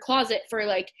your closet for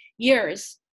like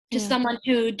years to someone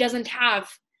who doesn't have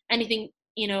anything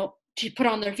to put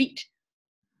on their feet.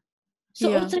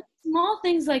 So it's like small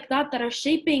things like that that are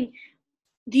shaping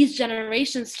these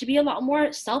generations to be a lot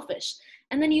more selfish.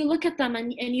 And then you look at them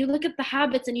and you look at the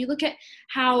habits, and you look at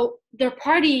how they're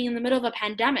partying in the middle of a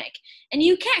pandemic, and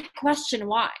you can't question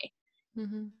why.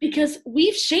 Because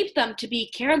we've shaped them to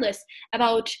be careless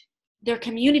about their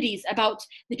communities, about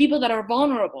the people that are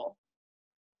vulnerable.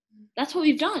 That's what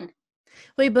we've done.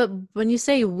 Wait, but when you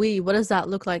say we, what does that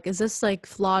look like? Is this like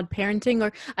flawed parenting?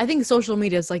 Or I think social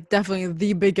media is like definitely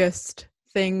the biggest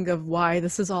thing of why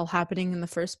this is all happening in the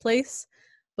first place,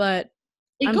 but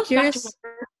It I'm goes back to curious.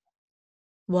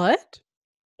 What?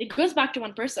 it goes back to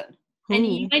one person, and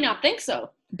you Who? might not think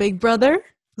so. Big Brother?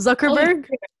 Oh Zuckerberg?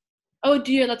 dear, oh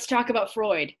dear, let's talk about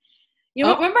Freud. You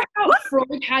know, Oh, remember how what?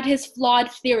 Freud had his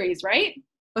flawed theories, right?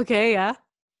 Okay, yeah.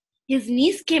 His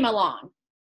niece came along.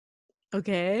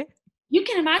 Okay. You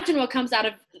can imagine what comes out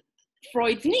of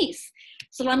Freud's niece.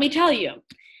 So let me tell you,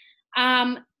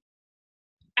 um,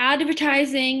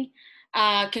 advertising,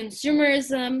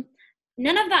 consumerism,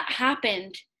 none of that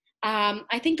happened.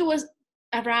 I think it was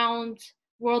around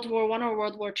World War One or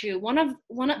World War Two. One of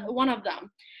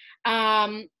them.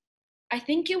 I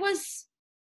think it was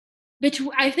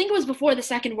I think it was before the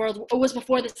Second World. It was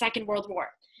before the Second World War.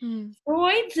 Mm.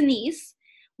 Freud's niece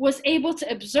was able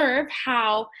to observe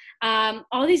how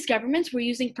all these governments were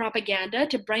using propaganda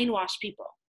to brainwash people.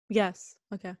 Yes.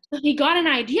 Okay. So he got an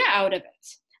idea out of it,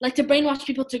 like to brainwash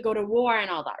people to go to war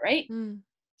and all that, right? Mm.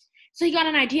 So he got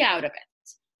an idea out of it.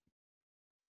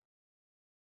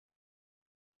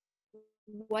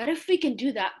 What if we can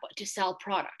do that but to sell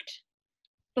product?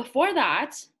 Before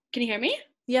that, can you hear me?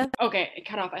 Yeah. Okay, it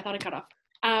cut off. I thought it cut off.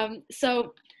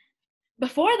 So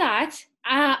before that,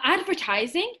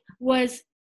 advertising was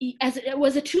it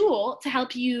was a tool to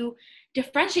help you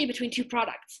differentiate between two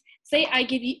products. Say I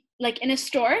give you, like in a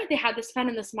store, they had this pen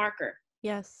and this marker.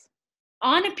 Yes.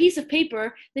 On a piece of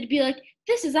paper, they'd be like,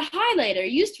 this is a highlighter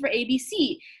used for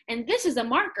ABC, and this is a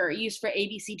marker used for A,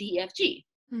 B, C, D, E, F, G.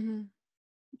 Mm-hmm.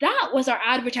 That was our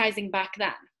advertising back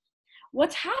then.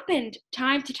 What's happened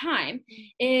time to time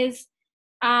is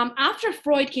after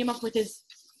Freud came up with his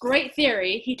great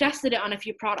theory, he tested it on a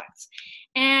few products.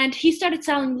 And he started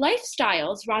selling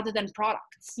lifestyles rather than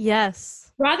products.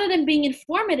 Yes. Rather than being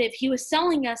informative, he was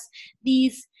selling us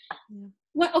these.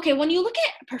 Okay, when you look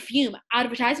at perfume,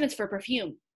 advertisements for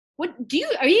perfume, are you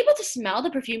able to smell the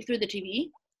perfume through the TV?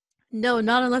 No,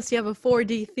 not unless you have a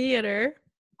 4D theater.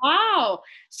 Wow.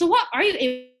 So what are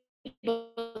you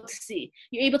able to see?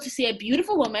 You're able to see a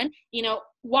beautiful woman,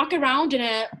 walk around in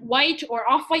a white or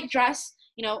off-white dress,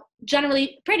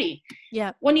 generally pretty.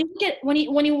 Yeah. When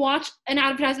you watch an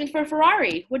advertisement for a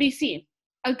Ferrari, what do you see?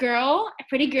 A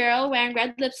pretty girl wearing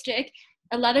red lipstick,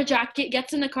 a leather jacket,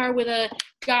 gets in the car with a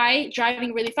guy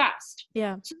driving really fast.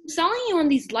 Yeah. So selling you on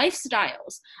these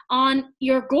lifestyles, on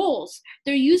your goals.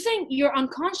 They're using your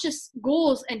unconscious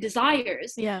goals and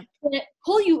desires Yeah. to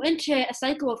pull you into a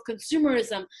cycle of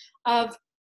consumerism,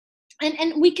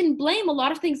 and we can blame a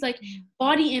lot of things like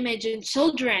body image and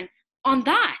children on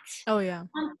that. Oh yeah.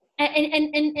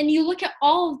 And you look at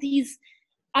all of these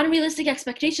unrealistic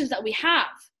expectations that we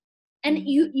have, and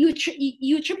you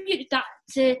attribute that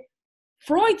to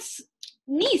Freud's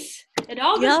niece. It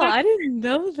all goes back. I didn't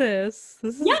know this.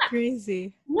 This is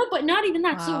crazy. No, but not even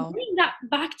that. Wow. So bring that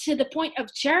back to the point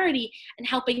of charity and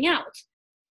helping out.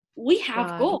 We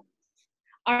have goals.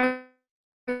 Our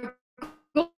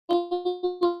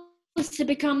goal is to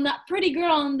become that pretty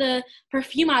girl on the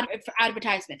perfume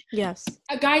advertisement. Yes.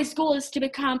 A guy's goal is to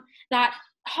become that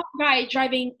hot guy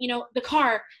driving, the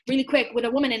car really quick with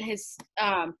a woman in his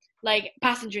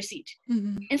passenger seat.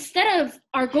 Mm-hmm. Instead of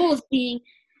our goals being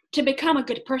to become a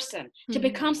good person, to Mm-hmm.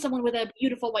 become someone with a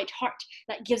beautiful white heart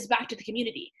that gives back to the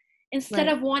community. Instead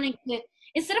of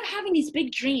having these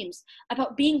big dreams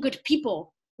about being good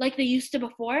people like they used to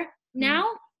before, now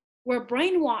we're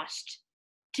brainwashed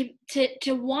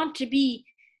to want to be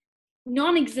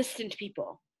non-existent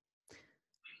people.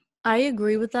 I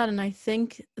agree with that, and I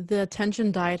think the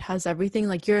attention diet has everything.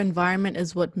 Like your environment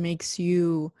is what makes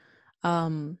you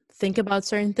think about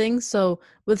certain things. So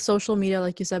with social media,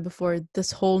 like you said before,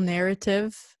 this whole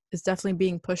narrative is definitely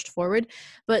being pushed forward.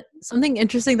 But something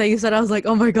interesting that you said, I was like,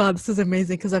 oh my God, this is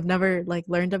amazing, because I've never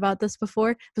learned about this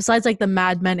before. Besides the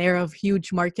Mad Men era of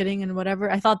huge marketing and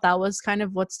whatever, I thought that was kind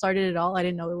of what started it all. I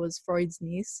didn't know it was Freud's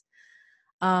niece.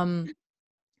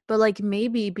 But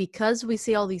maybe because we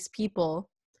see all these people,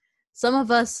 some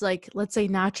of us, let's say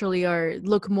naturally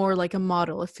look more like a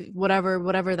model, if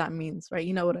whatever that means, right?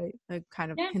 You know what I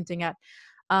kind of hinting at.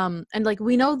 And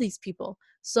we know these people,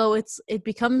 so it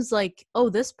becomes oh,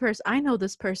 this person, I know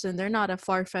this person, they're not a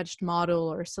far-fetched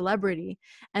model or celebrity,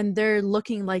 and they're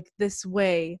looking like this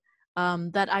way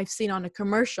that I've seen on a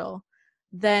commercial.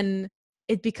 Then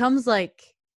it becomes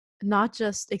not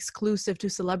just exclusive to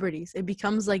celebrities. It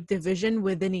becomes division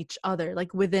within each other,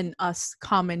 within us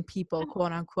common people,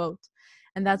 quote unquote.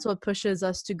 And that's what pushes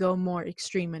us to go more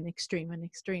extreme and extreme and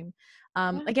extreme.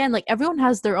 Again, everyone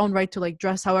has their own right to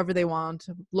dress however they want,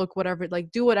 look whatever,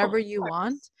 do whatever you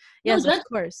want. Yes,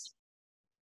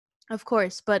 of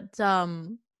course. But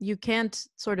you can't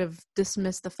sort of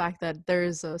dismiss the fact that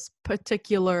there's a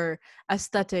particular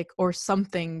aesthetic or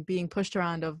something being pushed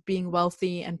around of being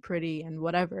wealthy and pretty and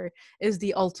whatever is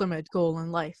the ultimate goal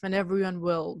in life, and everyone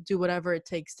will do whatever it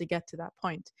takes to get to that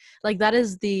point. Like, that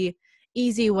is the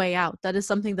easy way out. That is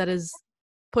something that is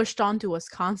pushed onto us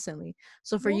constantly.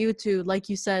 So for you to, like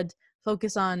you said,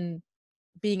 focus on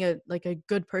being a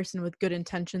good person with good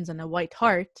intentions and a white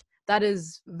heart, that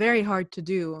is very hard to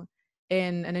do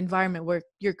in an environment where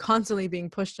you're constantly being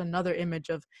pushed another image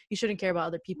of you shouldn't care about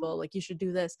other people, like you should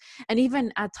do this. And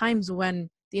even at times when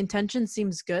the intention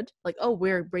seems good, like, oh,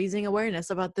 we're raising awareness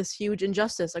about this huge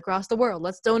injustice across the world,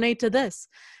 let's donate to this.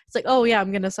 It's like, oh yeah,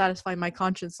 I'm going to satisfy my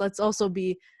conscience. Let's also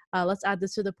be let's add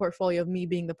this to the portfolio of me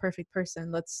being the perfect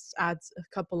person. Let's add a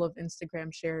couple of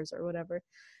Instagram shares or whatever.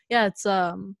 Yeah, it's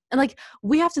and like,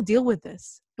 we have to deal with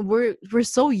this. We're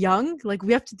so young, like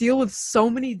we have to deal with so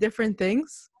many different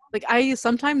things. Like, I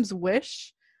sometimes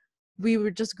wish we were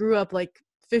just grew up like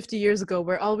 50 years ago,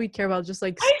 where all we care about is just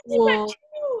like school,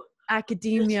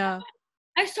 academia.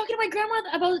 I was talking to my grandma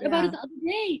about it the other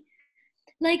day.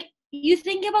 Like, you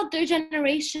think about their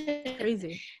generation.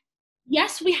 Crazy.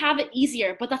 Yes, we have it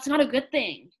easier, but that's not a good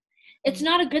thing. It's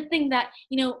not a good thing that,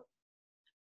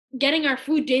 getting our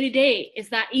food day to day is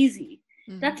that easy.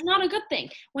 That's not a good thing.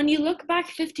 When you look back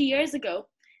 50 years ago,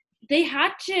 they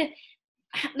had to,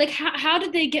 like, how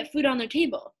did they get food on their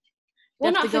table?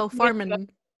 Well, not to go farming.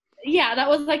 Yeah, that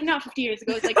was like not 50 years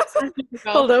ago. It's like 10 years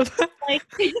ago. Hold up. Like,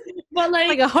 but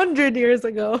like 100 years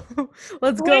ago.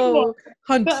 Let's go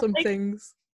hunt some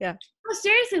things. Yeah. No,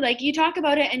 seriously, like, you talk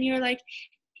about it and you're like,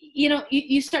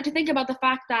 you start to think about the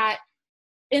fact that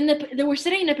that we're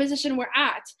sitting in a position we're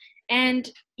at, and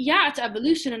yeah, it's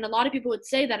evolution, and a lot of people would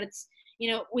say that it's,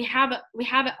 we have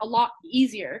it a lot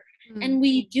easier, and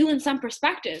we do in some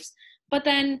perspectives, but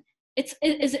then is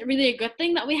it really a good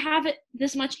thing that we have it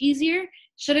this much easier?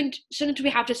 Shouldn't we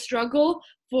have to struggle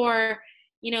for,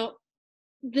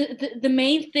 the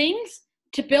main things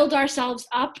to build ourselves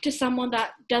up to someone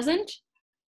that doesn't?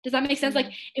 Does that make sense?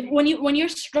 Like, when you're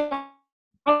struggling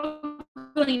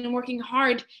and working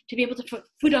hard to be able to put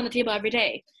food on the table every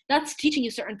day, that's teaching you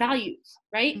certain values,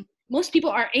 right? Most people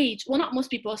our age, well, not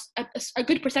most people, a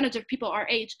good percentage of people our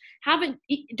age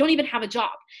don't even have a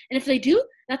job. And if they do,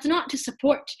 that's not to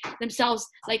support themselves,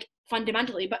 like,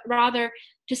 fundamentally, but rather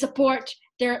to support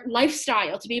their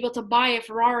lifestyle, to be able to buy a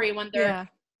Ferrari when they're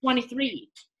 23.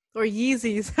 Or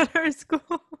Yeezys at our school.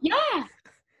 Yeah.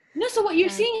 No, so what you're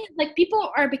seeing is, like, people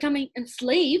are becoming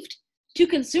enslaved to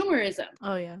consumerism.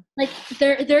 Oh yeah. Like,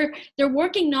 they're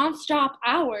working nonstop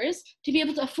hours to be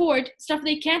able to afford stuff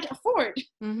they can't afford.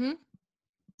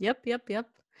 Yep.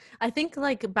 I think,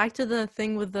 like, back to the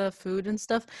thing with the food and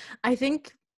stuff, I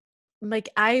think, like,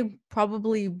 I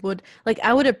probably would, like,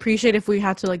 I would appreciate if we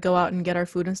had to, like, go out and get our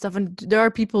food and stuff, and there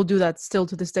are people who do that still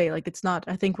to this day. Like, it's not,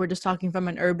 I think we're just talking from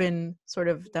an urban sort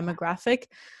of demographic.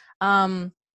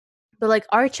 But, like,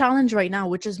 our challenge right now,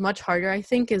 which is much harder, I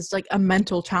think, is, like, a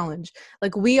mental challenge.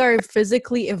 Like, we are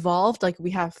physically evolved. Like,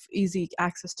 we have easy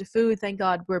access to food. Thank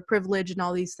God we're privileged and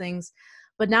all these things.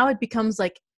 But now it becomes,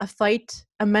 like, a fight,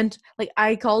 like,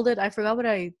 I called it, I forgot what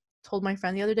I told my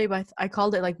friend the other day, but I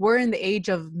called it, like, we're in the age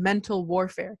of mental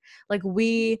warfare. Like,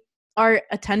 our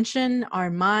attention, our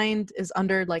mind is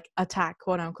under, like, attack,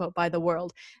 quote unquote, by the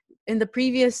world. In the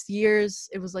previous years,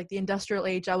 it was like the industrial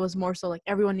age. I was more so like,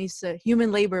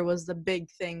 human labor was the big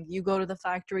thing. You go to the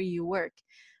factory, you work.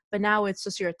 But now it's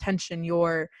just your attention,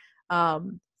 your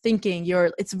thinking,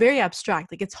 it's very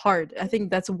abstract. Like, it's hard. I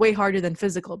think that's way harder than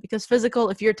physical, because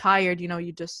physical, if you're tired,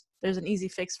 there's an easy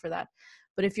fix for that.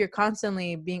 But if you're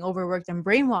constantly being overworked and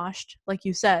brainwashed, like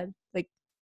you said, like,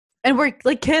 and we're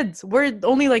like kids, we're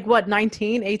only like, what,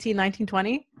 19, 18, 19,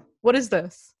 20? What is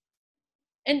this?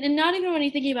 And not even when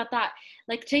you're thinking about that,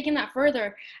 like, taking that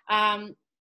further,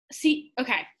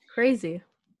 okay. Crazy.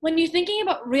 When you're thinking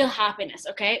about real happiness,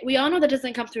 okay, we all know that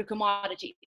doesn't come through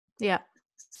commodity. Yeah.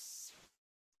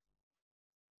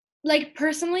 Like,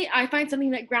 personally, I find something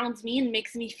that grounds me and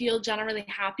makes me feel generally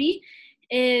happy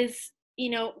is,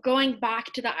 going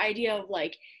back to the idea of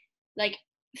like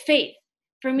faith.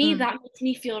 For me, that makes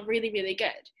me feel really, really good.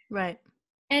 Right.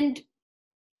 And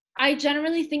I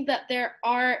generally think that there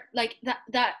are, like, that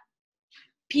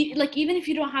like, even if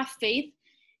you don't have faith,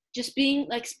 just being,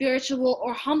 like, spiritual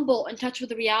or humble, in touch with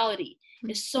the reality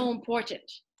is so important.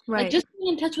 Right. Like, just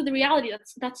being in touch with the reality,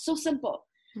 that's so simple.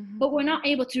 But we're not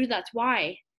able to do that.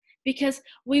 Why? Because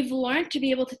we've learned to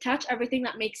be able to touch everything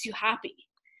that makes you happy.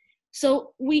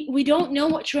 So we don't know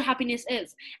what true happiness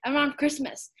is. Around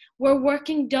Christmas, we're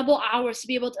working double hours to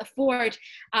be able to afford,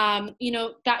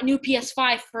 that new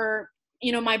PS5 for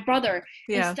my brother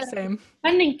Yeah, instead of same.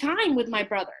 spending time with my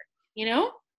brother, you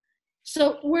know?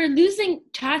 So we're losing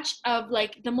touch of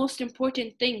like the most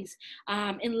important things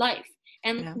in life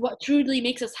and Yeah. what truly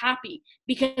makes us happy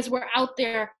because we're out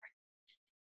there,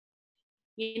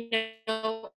 you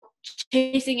know,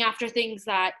 chasing after things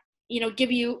that,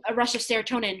 give you a rush of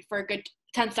serotonin for a good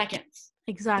 10 seconds.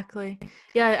 Exactly.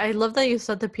 Yeah, I love that you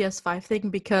said the PS5 thing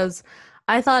because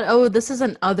I thought, oh, this is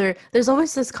an other. There's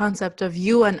always this concept of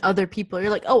you and other people. You're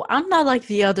like, oh, I'm not like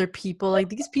the other people. Like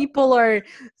these people are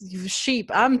sheep.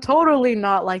 I'm totally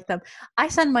not like them. I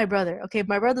send my brother. Okay,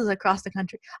 my brother's across the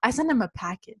country. I send him a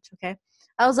package. Okay,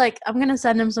 I was like, I'm gonna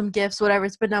send him some gifts, whatever.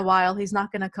 It's been a while. He's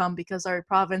not gonna come because our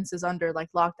province is under like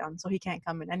lockdown, so he can't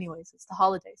come in anyways. It's the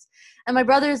holidays. And my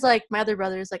other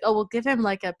brother is like, oh, we'll give him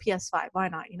like a PS5. Why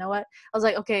not? You know what? I was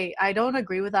like, okay, I don't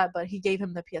agree with that, but he gave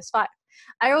him the PS5.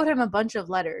 I wrote him a bunch of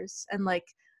letters and like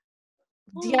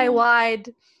Oh, DIY'd,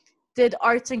 did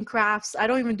arts and crafts. I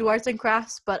don't even do arts and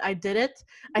crafts, but I did it.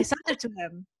 I sent it to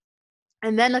him.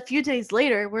 And then a few days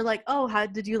later, we're like, oh, how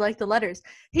did you like the letters?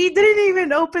 He didn't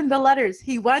even open the letters.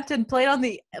 He went and played on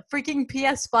the freaking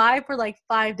PS5 for like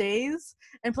 5 days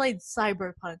and played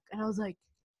Cyberpunk. And I was like,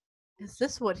 is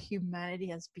this what humanity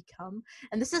has become?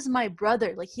 And this is my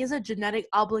brother. Like he has a genetic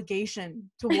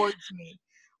obligation towards me.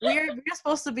 We're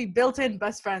supposed to be built-in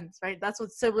best friends, right? That's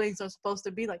what siblings are supposed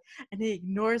to be like. And he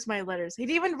ignores my letters. He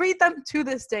didn't even read them to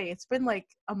this day. It's been like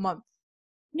a month.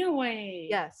 no way.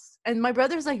 Yes. And my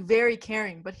brother's like very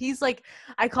caring, but he's like,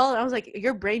 I was like,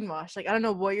 you're brainwashed. Like, I don't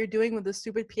know what you're doing with the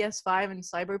stupid PS5 and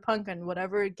Cyberpunk and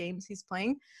whatever games he's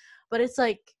playing. But it's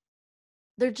like,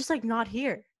 they're just like not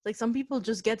here. Like some people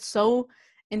just get so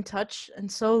in touch and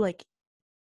so like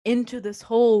into this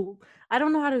whole, I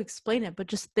don't know how to explain it, but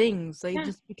just things. They Yeah.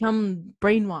 just become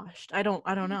brainwashed. I don't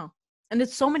know. And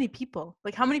it's so many people.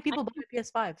 Like how many people buy a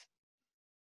PS5?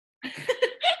 Come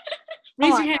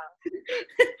Raise on your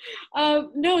hand.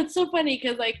 No, it's so funny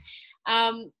because like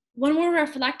when we're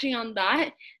reflecting on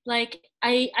that, like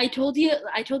I told you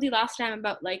last time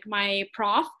about like my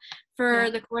prof now. Yeah.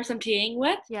 for the course I'm TAing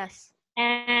with, Yes.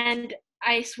 and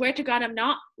I swear to God I'm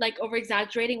not like over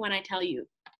exaggerating when I tell you.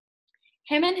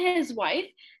 Him and his wife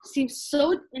seem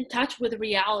so in touch with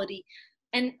reality,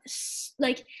 and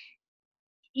like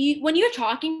when you're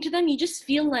talking to them, you just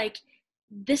feel like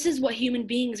this is what human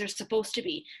beings are supposed to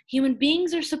be. Human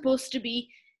beings are supposed to be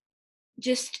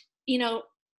just,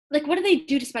 like what do they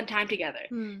do to spend time together?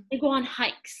 Hmm. They go on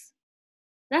hikes.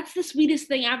 That's the sweetest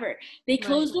thing ever. They Right.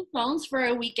 close their phones for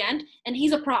a weekend, and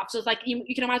he's a prop, so it's like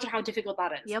you can imagine how difficult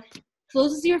that is. Yep.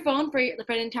 Closes your phone for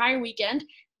an entire weekend,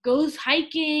 goes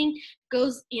hiking,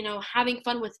 goes having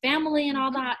fun with family and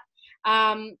all Mm-hmm.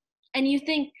 that. And you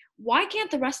think, why can't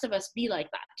the rest of us be like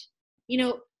that?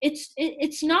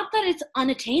 It's not that it's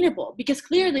unattainable, because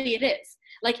clearly it is.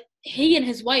 Like he and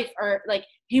his wife are like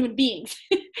human beings.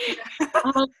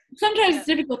 um, Sometimes Yeah. it's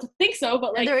difficult to think so, but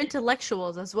And like they're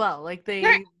intellectuals as well. Like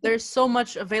they're there's so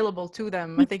much available to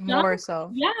them. I think done. more so.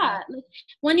 Yeah. Yeah, like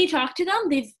when you talk to them,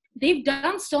 they've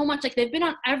done so much. Like they've been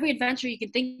on every adventure you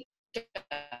can think of.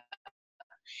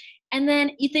 And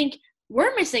then you think,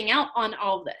 we're missing out on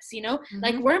all of this,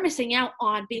 like Mm-hmm. we're missing out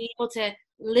on being able to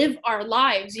live our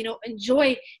lives,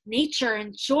 enjoy nature,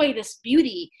 enjoy this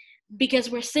beauty, because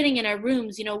we're sitting in our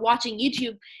rooms, watching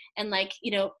YouTube and like,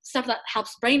 stuff that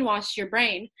helps brainwash your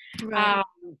brain. Right.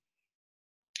 um,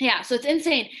 yeah, so it's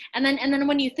insane. And then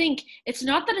when you think, it's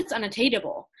not that it's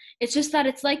unattainable, it's just that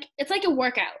it's like a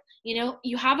workout.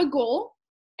 You have a goal,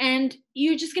 and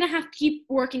you're just gonna have to keep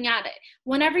working at it.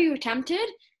 Whenever you're tempted,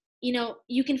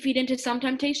 you can feed into some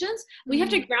temptations, but you have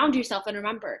to Mm-hmm. ground yourself and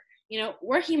remember,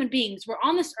 we're human beings. We're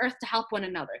on this earth to help one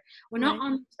another. We're not Right.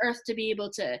 on this earth to be able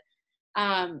to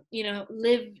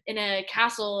live in a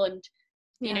castle and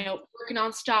Yeah. work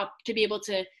nonstop to be able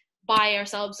to buy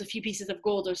ourselves a few pieces of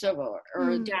gold or silver or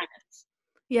Mm. diamonds.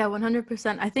 Yeah,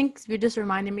 100%. I think you just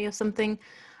reminded me of something.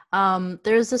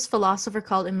 There's this philosopher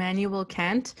called Immanuel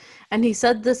Kant, and he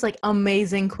said this like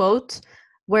amazing quote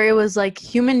where it was like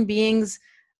human beings,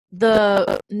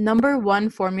 the number one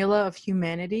formula of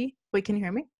humanity. Wait, can you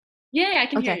hear me? Yeah, I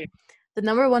can hear Okay. you. The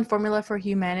number one formula for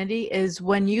humanity is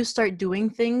when you start doing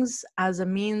things as a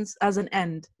means, as an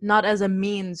end, not as a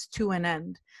means to an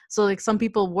end. So like some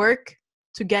people work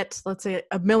to get, let's say,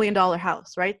 $1 million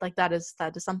house, right? Like that is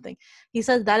something. He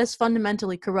says that is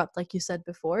fundamentally corrupt, like you said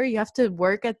before. You have to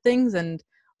work at things and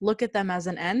look at them as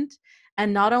an end.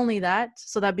 And not only that,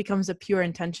 so that becomes a pure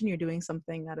intention. You're doing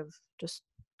something out of just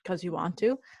because you want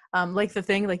to. Like the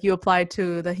thing like you applied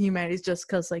to the humanities just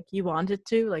because like you wanted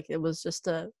to, like it was just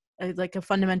a like a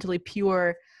fundamentally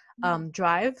pure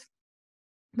drive.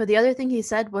 But the other thing he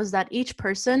said was that each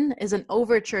person is an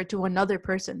overture to another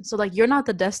person. So like you're not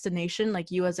the destination, like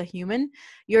you as a human,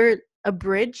 you're a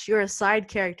bridge, you're a side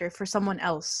character for someone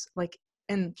else. Like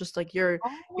in just like Oh your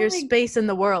my, space in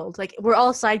the world. Like we're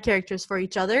all side characters for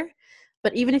each other.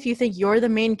 But even if you think you're the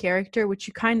main character, which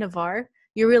you kind of are,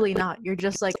 you're really not. You're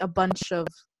just like a bunch of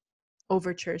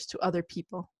overtures to other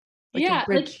people. Like a yeah, like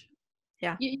bridge.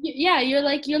 Yeah. yeah, you're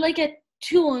like a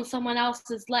tool in someone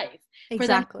else's life for them to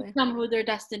Exactly. become who they're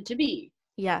destined to be.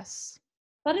 Yes.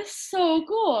 That is so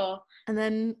cool. And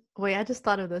then, wait, I just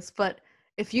thought of this, but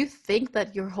if you think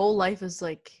that your whole life is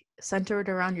like centered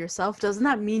around yourself, doesn't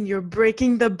that mean you're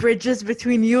breaking the bridges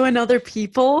between you and other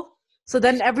people? So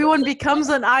then everyone becomes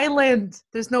an island.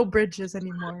 There's no bridges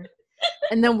anymore.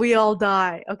 And then we all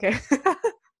die. Okay.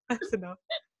 That's enough.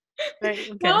 Right.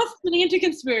 Now Okay. it's turning into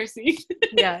conspiracy.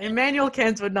 Yeah. Immanuel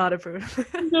Kant would not approve.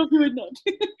 No, he would not.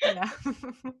 Yeah.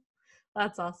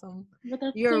 That's awesome. But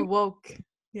that's You're so, woke.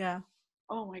 Yeah.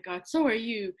 oh my God, so are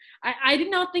you. I did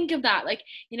not think of that. Like,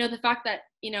 the fact that,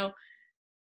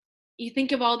 you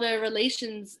think of all the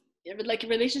like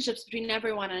relationships between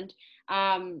everyone,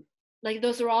 and like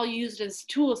those are all used as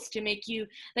tools to make you,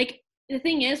 like, the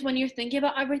thing is, when you're thinking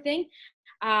about everything,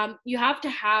 you have to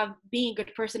have being a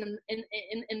good person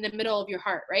in the middle of your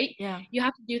heart, right? Yeah. You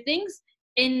have to do things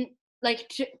in, like,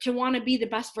 to want to be the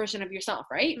best version of yourself,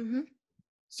 right? Mm-hmm.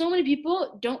 So many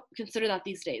people don't consider that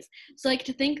these days. So, like,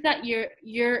 to think that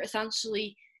you're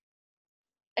essentially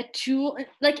a tool,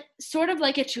 like sort of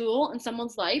like a tool in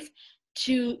someone's life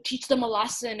to teach them a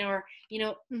lesson, or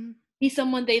Mm-hmm. be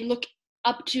someone they look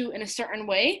up to in a certain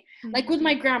way. Like Mm-hmm. with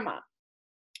my grandma,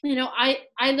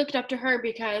 I looked up to her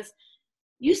because,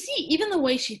 you see, even the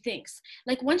way she thinks,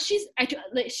 like when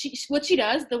what she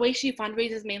does, the way she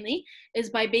fundraises mainly is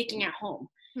by baking at home.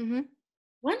 Mm-hmm.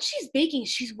 When she's baking,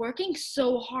 she's working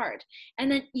so hard, and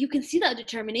then you can see that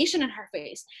determination in her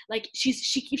face. Like she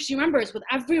remembers with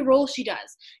every roll she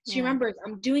does. She Yeah. remembers,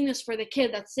 I'm doing this for the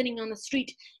kid that's sitting on the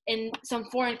street in some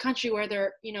foreign country where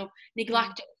they're Yeah.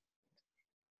 neglected.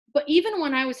 But even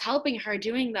when I was helping her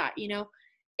doing that,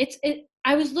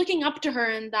 I was looking up to her,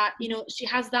 and that she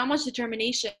has that much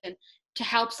determination to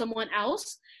help someone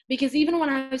else. Because even when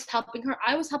I was helping her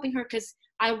because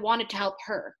I wanted to help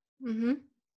her. Mm-hmm.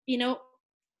 you know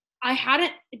I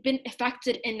hadn't been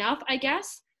affected enough, I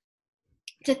guess,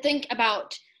 to think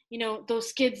about,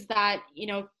 those kids that,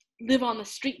 live on the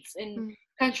streets in Mm.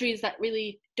 countries that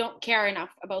really don't care enough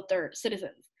about their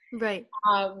citizens. Right.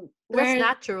 That's Whereas,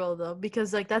 natural though,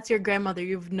 because like that's your grandmother.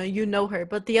 You know her,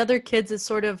 but the other kids is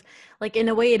sort of like in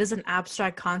a way it is an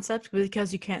abstract concept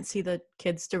because you can't see the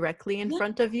kids directly in yeah,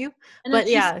 front of you. and like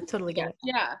But yeah, I totally get it.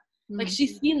 yeah, like Mm.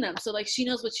 she's seen them, so like she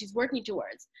knows what she's working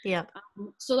towards. Yeah.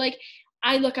 So like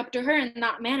I look up to her in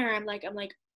that manner. I'm like,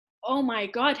 oh my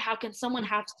God, how can someone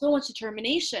have so much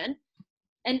determination?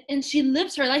 And she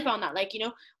lives her life on that. Like,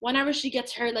 whenever she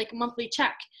gets her like monthly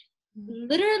check, Mm.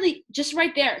 literally just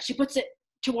right there, she puts it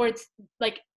towards,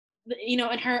 like, in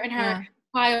her Yeah.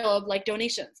 pile of like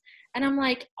donations. And I'm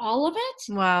like, all of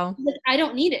it? Wow. Like, I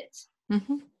don't need it.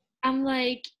 Mm-hmm. I'm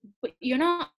like, but you're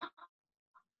not,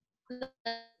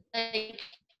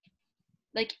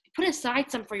 like, put aside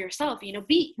some for yourself.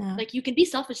 Be Yeah. like, you can be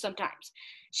selfish sometimes.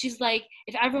 She's like,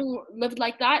 if everyone lived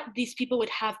like that, these people would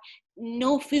have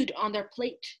no food on their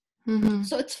plate. Mm-hmm.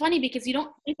 So it's funny because you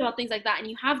don't think about things like that, and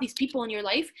you have these people in your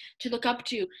life to look up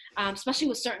to, especially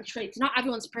with certain traits. Not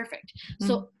everyone's perfect. Mm.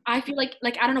 So I feel like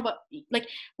I don't know, but like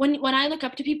when I look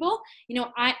up to people,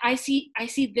 I see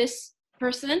this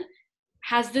person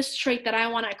has this trait that I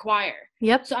want to acquire.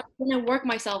 Yep. So I'm gonna work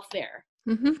myself there.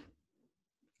 Mm-hmm.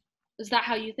 Is that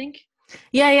how you think?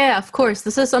 Yeah, of course.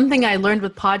 This is something I learned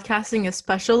with podcasting,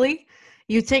 especially.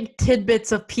 You take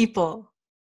tidbits of people.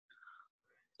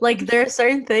 Like there are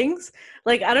certain things,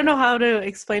 like I don't know how to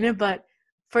explain it, but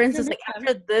for instance, like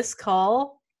after this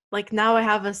call, like now I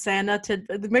have a Santa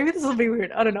tidbit. Maybe this will be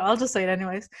weird. I don't know. I'll just say it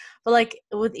anyways. But like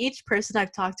with each person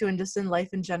I've talked to and just in life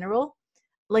in general,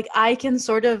 like I can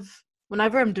sort of,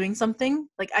 whenever I'm doing something,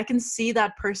 like I can see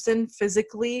that person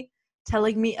physically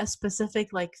telling me a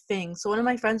specific like thing. So one of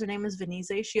my friends, her name is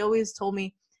Venice, she always told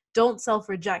me, don't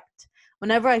self-reject.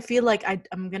 Whenever I feel like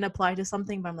I'm gonna apply to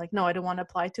something, but I'm like, no, I don't want to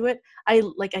apply to it. I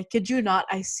kid you not,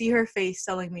 I see her face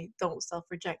telling me, don't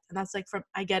self-reject. And that's like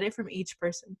I get it from each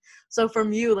person. So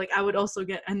from you, like I would also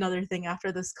get another thing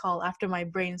after this call, after my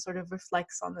brain sort of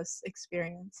reflects on this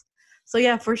experience. So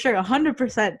yeah, for sure,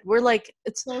 100%. We're like,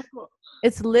 So cool.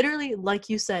 it's literally like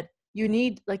you said, you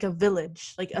need like a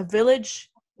village. Like a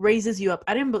village raises you up.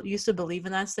 I didn't used to believe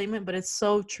in that statement, but it's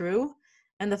so true.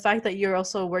 And the fact that you're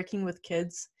also working with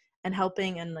kids and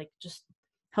helping and like just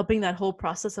helping that whole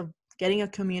process of getting a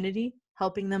community,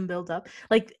 helping them build up.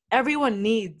 Like everyone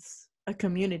needs a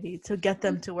community to get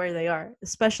them to where they are,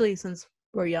 especially since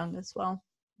we're young as well.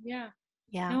 Yeah.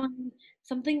 Yeah. No,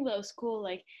 something that was cool,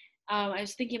 like I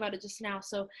was thinking about it just now.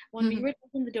 So when we were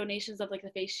taking the donations of like the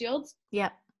face shields,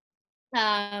 Yeah.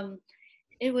 um,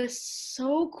 it was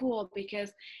so cool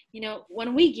because, you know,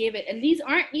 when we gave it, and these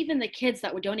aren't even the kids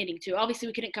that we're donating to. Obviously,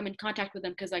 we couldn't come in contact with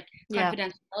them because like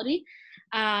confidentiality.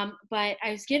 But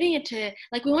I was giving it to,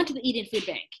 like, we went to the Eden Food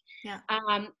Bank. Yeah.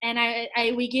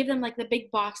 And we gave them like the big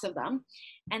box of them,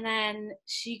 and then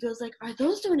she goes like, "Are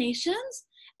those donations?"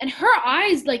 And her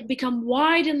eyes like become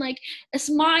wide and like a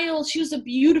smile. She was a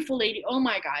beautiful lady. Oh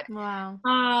my God.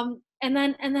 Wow. And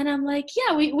then I'm like,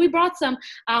 yeah, we brought some.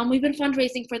 We've been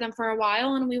fundraising for them for a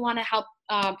while, and we want to help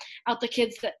out the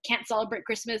kids that can't celebrate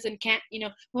Christmas and can't, you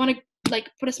know, we want to like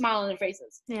put a smile on their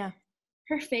faces. Yeah.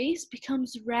 Her face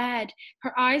becomes red.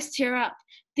 Her eyes tear up.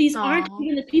 These aren't Aww.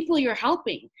 even the people you're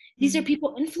helping. These are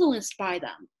people influenced by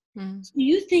them. So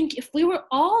you think if we were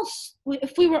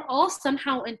all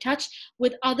somehow in touch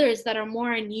with others that are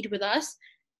more in need with us,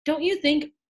 don't you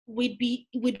think would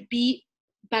be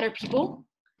better people?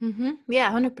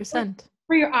 Yeah, 100%.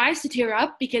 For your eyes to tear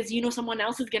up because you know someone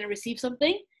else is going to receive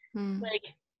something, like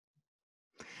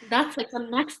that's like the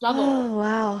next level. Oh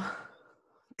wow,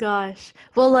 gosh.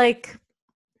 Well, like,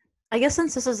 I guess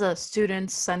since this is a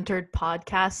student-centered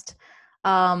podcast,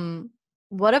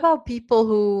 what about people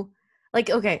who, like,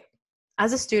 okay,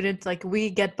 as a student, like, we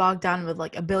get bogged down with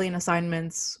like a billion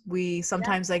assignments. We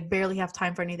sometimes like barely have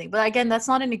time for anything. But again, that's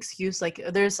not an excuse. Like,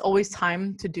 there's always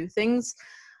time to do things.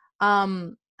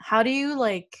 How do you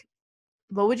like,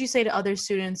 what would you say to other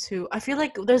students who, I feel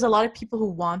like there's a lot of people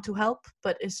who want to help,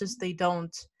 but it's just they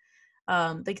don't,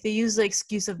 like they use the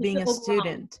excuse of being a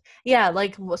student. Yeah,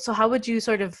 like, so how would you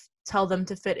sort of tell them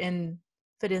to fit in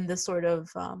this sort of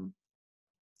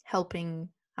helping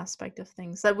aspect of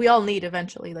things that we all need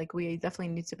eventually? Like, we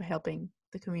definitely need to be helping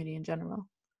the community in general.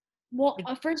 Well,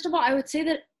 first of all, I would say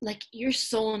that like your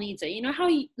soul needs it. You know how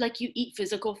you eat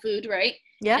physical food, right?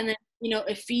 Yeah. And then, you know,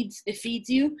 it feeds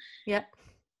you. Yeah.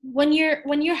 When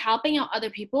you're helping out other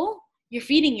people, you're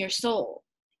feeding your soul.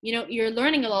 You know, you're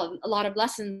learning a lot of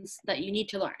lessons that you need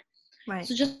to learn. Right.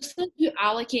 So just so you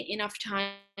allocate enough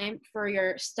time for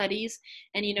your studies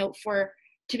and, you know,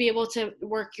 to be able to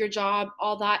work your job,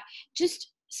 all that,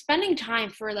 just spending time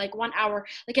for like 1 hour.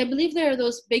 Like, I believe there are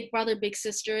those big brother, big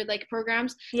sister like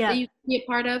programs that you can be a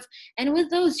part of. And with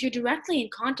those, you're directly in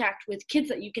contact with kids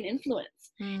that you can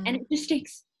influence. And it just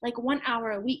takes like 1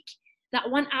 hour a week. That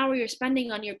 1 hour you're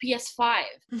spending on your PS5,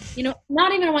 you know,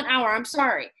 not even 1 hour. I'm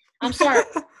sorry.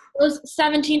 Those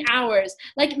 17 hours,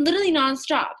 like literally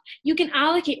nonstop. You can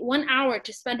allocate 1 hour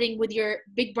to spending with your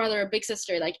big brother or big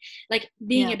sister, like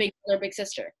being a big brother or big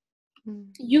sister.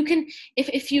 You can,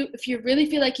 if you really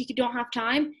feel like you don't have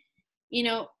time, you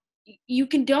know, you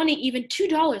can donate even $2.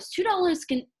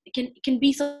 $2 can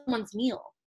be someone's meal.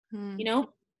 You know,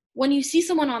 when you see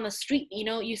someone on the street, you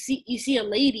know, you see a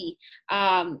lady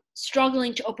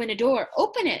struggling to open a door,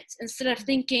 open it instead of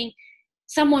thinking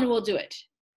someone will do it.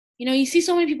 You know, you see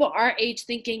so many people our age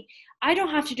thinking, I don't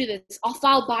have to do this. I'll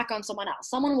fall back on someone else.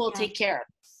 Someone will take care of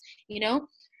it, you know?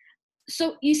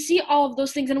 So you see all of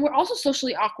those things, and we're also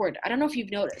socially awkward. I don't know if you've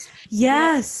noticed.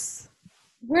 Yes.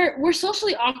 You know, we're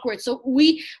socially awkward. So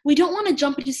we don't want to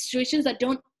jump into situations that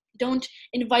don't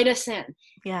invite us in.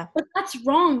 Yeah. But that's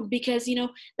wrong because, you know,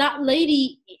 that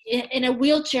lady in a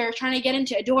wheelchair trying to get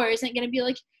into a door isn't going to be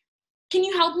like, can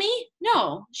you help me?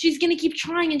 No, she's going to keep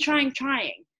trying and trying.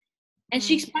 And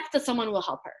she expects that someone will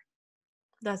help her.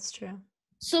 That's true.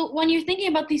 So when you're thinking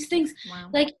about these things,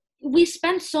 like, we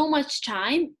spend so much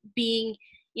time being,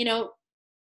 you know,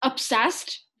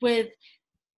 obsessed with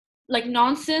like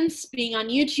nonsense, being on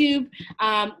YouTube,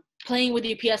 playing with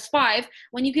your PS5,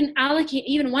 when you can allocate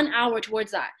even 1 hour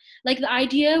towards that. Like the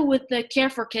idea with the Care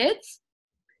for Kids.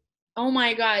 Oh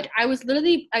my God. I was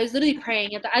literally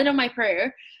praying at the end of my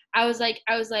prayer. I was like,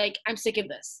 I'm sick of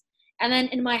this. And then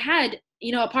in my head,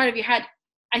 you know, a part of your head,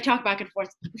 I talk back and forth.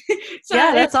 So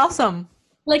yeah, that's awesome.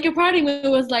 Like a part of me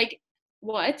was like,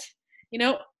 what? You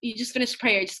know, you just finished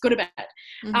prayer, just go to bed.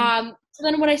 So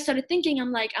then when I started thinking,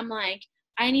 I'm like,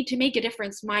 I need to make a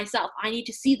difference myself. I need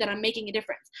to see that I'm making a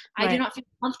difference. I do not feel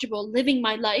comfortable living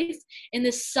my life in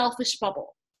this selfish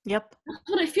bubble. Yep. That's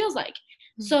what it feels like.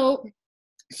 So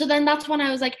then that's when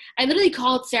I was like, I literally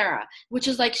called Sarah, which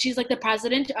is like, she's like the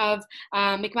president of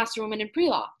McMaster Women in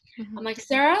Pre-Law. I'm like,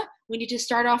 Sarah, we need to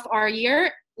start off our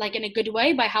year like in a good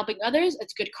way by helping others.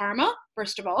 It's good karma,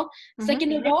 first of all.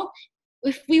 Second of all,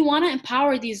 if we want to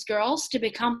empower these girls to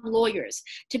become lawyers,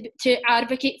 to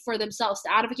advocate for themselves,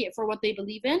 to advocate for what they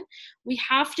believe in, we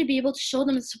have to be able to show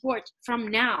them support from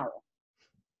now.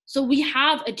 So we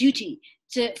have a duty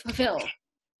to fulfill.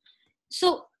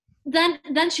 So then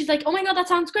she's like, oh my God, that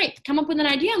sounds great. Come up with an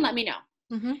idea and let me know.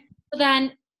 Mm-hmm. So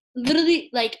then literally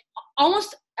like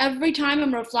almost every time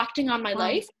I'm reflecting on my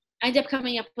life, I end up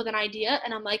coming up with an idea,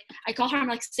 and I'm like, I call her, I'm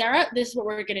like, Sarah, this is what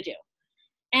we're going to do.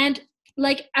 And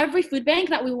like every food bank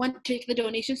that we went to take the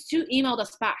donations to emailed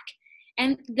us back.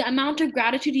 And the amount of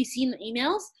gratitude you see in the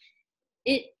emails,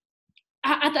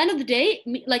 at the end of the day,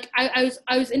 like I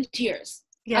was in tears.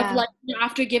 Of like, you know,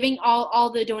 after giving all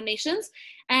the donations.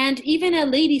 And even a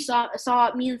lady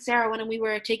saw me and Sarah when we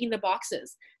were taking the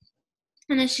boxes.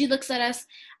 And then she looks at us,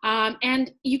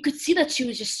 and you could see that she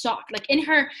was just shocked. Like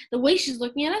the way she's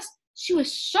looking at us, she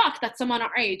was shocked that someone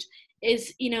our age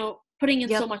is, you know, putting in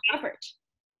so much effort.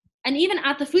 And even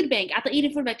at the food bank, at the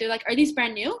Eden Food Bank, they're like, are these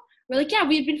brand new? We're like, yeah,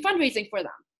 we've been fundraising for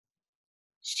them.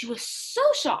 She was so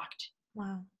shocked.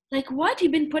 Wow. Like, what?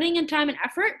 You've been putting in time and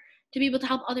effort to be able to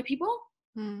help other people?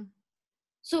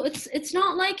 So it's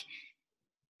not like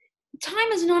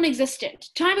time is non-existent.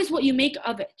 Time is what you make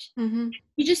of it.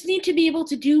 You just need to be able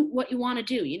to do what you want to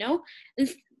do, you know?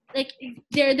 It's like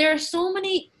there are so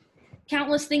many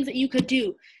countless things that you could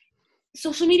do.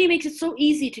 Social media makes it so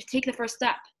easy to take the first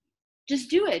step. Just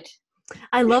do it.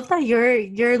 I love that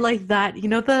you're like that. You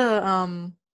know,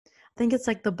 I think it's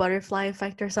like the butterfly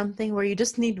effect or something, where you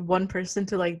just need one person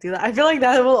to like do that. I feel like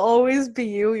that will always be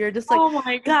you. You're just like, oh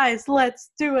my God, guys,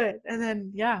 let's do it. And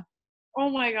then, yeah. Oh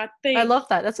my God. I love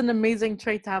that. That's an amazing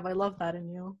trait to have. I love that in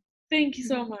you. Thank you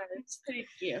so much. Thank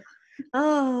you.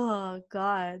 Oh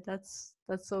God. That's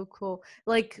so cool.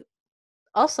 Like,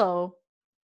 also,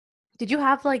 did you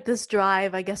have like this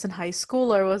drive, I guess, in high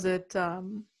school, or was it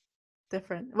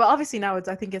different? Well, obviously now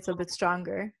I think it's a bit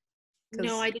stronger.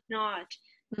 No, I did not.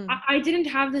 I didn't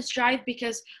have this drive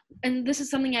because, and this is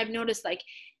something I've noticed, like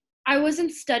I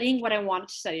wasn't studying what I wanted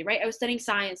to study, right? I was studying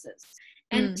sciences.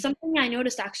 And something I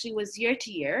noticed actually was year to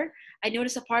year, I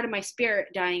noticed a part of my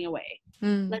spirit dying away.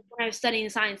 Like when I was studying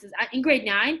sciences. In grade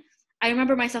 9, I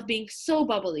remember myself being so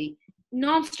bubbly,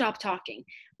 nonstop talking.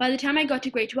 By the time I got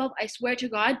to grade 12, I swear to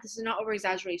God, this is not over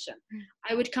exaggeration.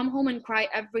 I would come home and cry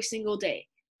every single day,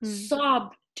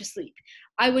 sob to sleep.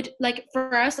 I would, like,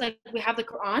 for us, like, we have the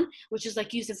Quran, which is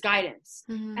like used as guidance.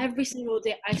 Every single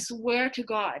day, I swear to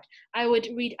God, I would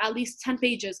read at least 10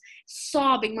 pages,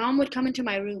 sobbing. Mom would come into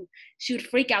my room. She would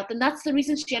freak out. And that's the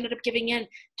reason she ended up giving in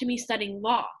to me studying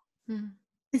law.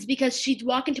 Is because she'd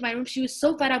walk into my room. She was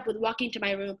so fed up with walking into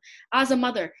my room as a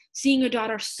mother, seeing her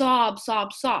daughter sob.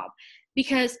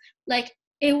 Because, like,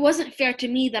 it wasn't fair to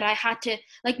me that I had to,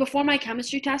 like, before my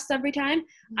chemistry tests every time,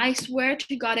 I swear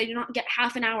to God, I did not get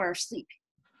half an hour of sleep.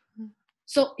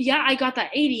 So, yeah, I got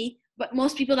that 80, but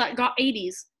most people that got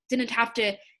 80s didn't have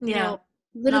to, you know,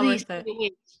 literally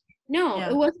wait. No,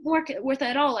 it wasn't worth it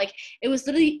at all. Like, it was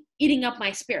literally eating up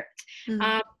my spirit.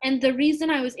 And the reason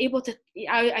I was able to,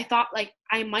 I thought, like,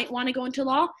 I might want to go into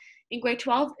law in grade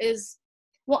 12 is,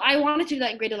 well, I wanted to do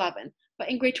that in grade 11. But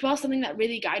in grade 12, something that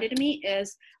really guided me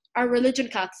is our religion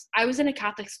class. I was in a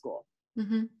Catholic school. I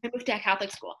moved to a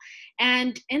Catholic school.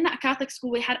 And in that Catholic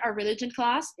school, we had our religion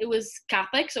class. It was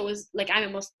Catholic, so it was like, I'm a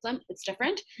Muslim. It's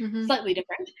different, slightly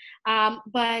different.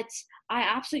 But I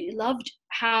absolutely loved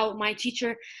how my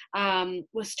teacher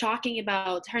was talking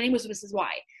about, her name was Mrs.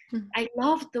 Y. I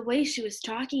loved the way she was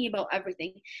talking about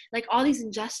everything, like all these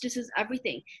injustices,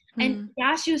 everything. And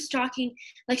yeah, she was talking,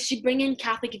 like, she'd bring in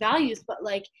Catholic values, but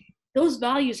like, those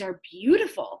values are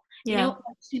beautiful. You know,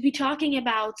 she'd be talking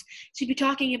about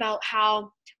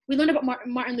how we learned about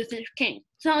Martin Luther King.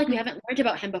 It's not like we haven't learned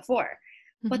about him before,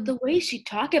 but the way she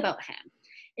talked about him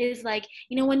is like,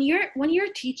 you know, when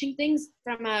you're teaching things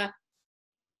from I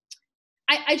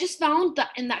just found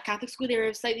that in that Catholic school, they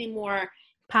were slightly more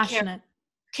passionate,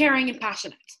 caring and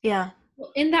passionate. Yeah.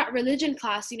 In that religion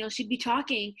class, you know, she'd be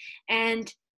talking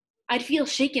and I'd feel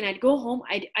shaken. I'd go home.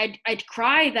 I'd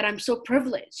cry that I'm so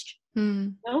privileged.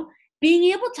 You know?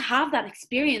 Being able to have that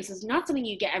experience is not something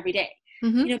you get every day.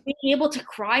 You know, being able to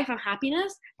cry from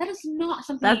happiness, that is not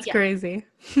something that's you get. Crazy.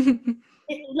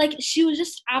 Like, she was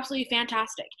just absolutely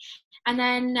fantastic. And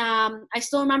then I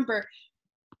still remember,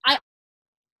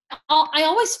 I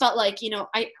always felt like, you know,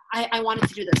 I wanted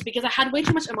to do this because I had way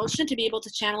too much emotion to be able to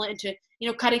channel it into, you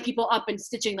know, cutting people up and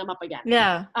stitching them up again.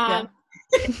 So,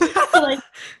 like,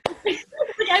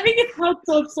 I think it sounds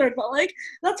so absurd, but like,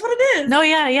 that's what it is. No,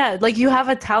 yeah. Like, you have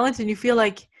a talent and you feel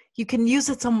like you can use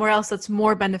it somewhere else that's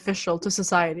more beneficial to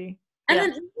society. And then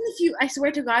even if I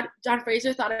swear to God, John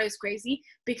Fraser thought I was crazy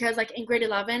because like in grade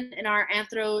 11 in our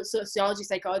anthro sociology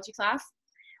psychology class,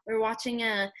 we were watching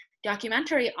a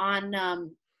documentary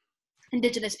on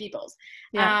Indigenous peoples.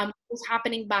 It was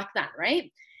happening back then,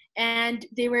 right? And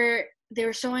they were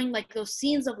showing like those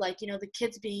scenes of like, you know, the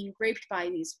kids being raped by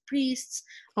these priests.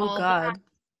 Oh God.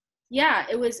 Yeah,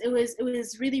 it was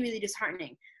really, really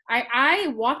disheartening.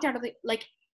 I walked out of the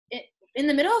in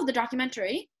the middle of the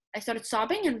documentary, I started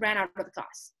sobbing and ran out of the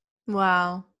class.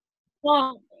 Wow.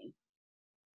 Sobbing.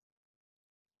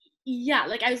 Yeah,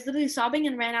 like I was literally sobbing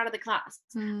and ran out of the class.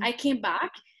 I came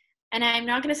back, and I'm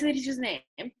not going to say the teacher's name.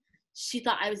 She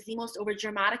thought I was the most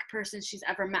overdramatic person she's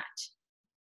ever met.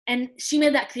 And she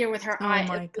made that clear with her eye.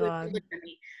 Oh my God.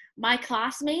 My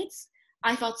classmates,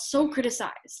 I felt so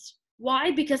criticized.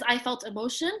 Why? Because I felt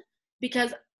emotion,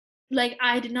 because like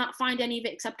I did not find any of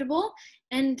it acceptable,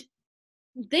 and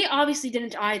they obviously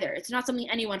didn't either. It's not something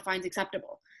anyone finds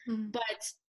acceptable. But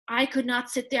I could not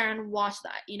sit there and watch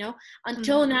that, you know,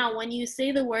 until now. When you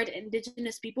say the word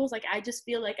Indigenous peoples, like I just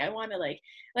feel like I want to like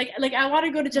I want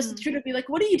to go to Justin Trudeau and be like,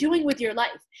 what are you doing with your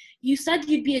life? You said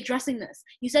you'd be addressing this.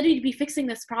 You said you'd be fixing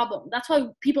this problem. That's why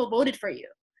people voted for you.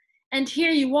 And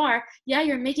here you are. Yeah,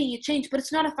 you're making a change, but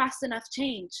it's not a fast enough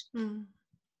change. And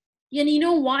you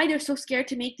know why they're so scared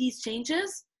to make these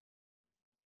changes?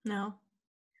 No.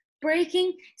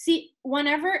 See,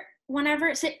 whenever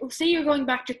say you're going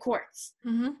back to courts,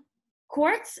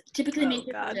 courts typically make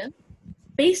decisions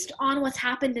based on what's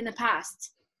happened in the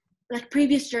past, like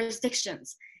previous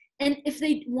jurisdictions. And if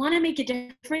they want to make a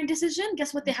different decision,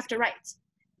 guess what they have to write?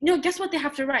 Guess what they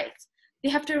have to write? They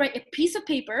have to write a piece of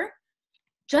paper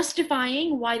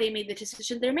justifying why they made the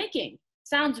decision they're making.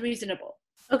 Sounds reasonable.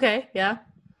 Okay, yeah.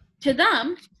 To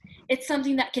them, it's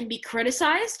something that can be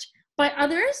criticized by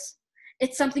others.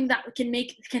 It's something that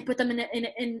can put them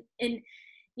in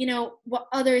you know, what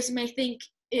others may think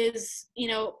is, you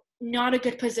know, not a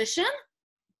good position.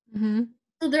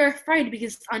 So they're afraid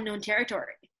because it's unknown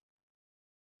territory.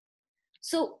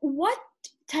 So what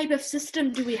type of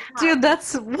system do we have? Dude,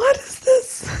 what is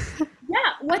this?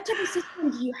 Yeah, what type of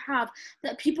system do you have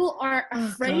that people are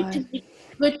afraid to make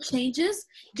good changes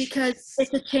because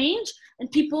it's a change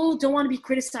and people don't want to be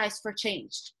criticized for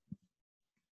change?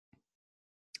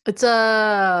 It's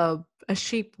a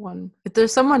sheep one. If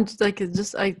there's someone like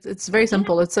it's very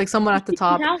simple. It's like someone at the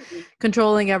top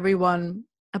controlling everyone,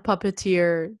 a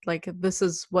puppeteer. Like this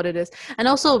is what it is. And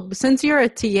also, since you're a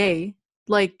TA,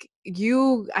 like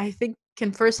you, I think,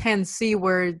 can firsthand see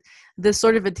where this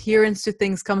sort of adherence to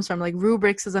things comes from. Like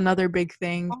rubrics is another big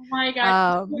thing. Oh my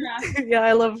God. Yeah,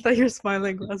 I love that you're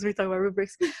smiling as we talk about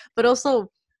rubrics. But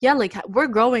also, yeah, like we're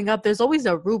growing up, there's always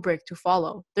a rubric to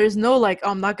follow. There's no like, oh,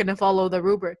 I'm not going to follow the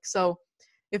rubric. So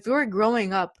if we're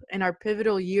growing up in our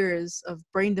pivotal years of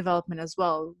brain development as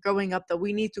well, growing up that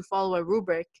we need to follow a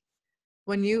rubric,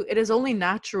 it is only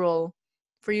natural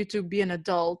for you to be an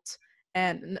adult.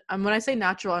 And when I say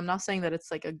natural, I'm not saying that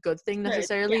it's like a good thing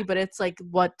necessarily, but it's like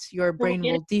what your brain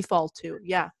will default to.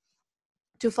 Yeah.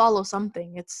 To follow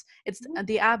something. It's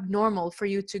the abnormal for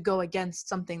you to go against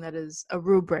something that is a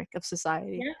rubric of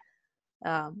society.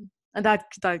 And that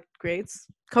creates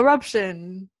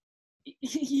corruption.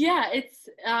 Yeah, it's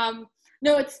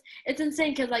no, it's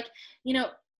insane because like, you know,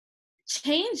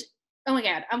 change. Oh my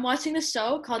God, I'm watching this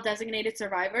show called Designated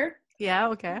Survivor. Yeah,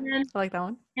 okay. I like that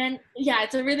one. And yeah,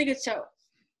 it's a really good show.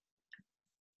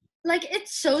 Like it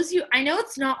shows you, I know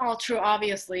it's not all true,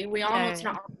 obviously. We all know it's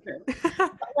not all true.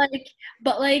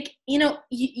 but like, you know,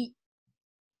 you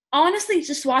honestly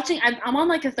just watching, I'm on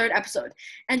like a third episode,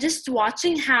 and just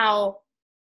watching how,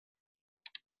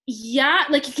 yeah,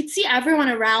 like you could see everyone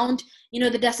around, you know,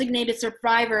 the designated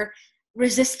survivor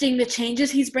resisting the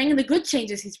changes he's bringing, the good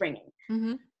changes he's bringing.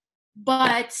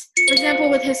 But for example,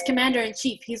 with his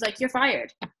commander-in-chief, he's like, you're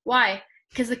fired. Why?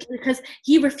 Because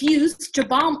he refused to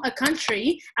bomb a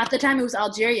country. At the time it was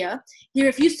Algeria. He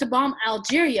refused to bomb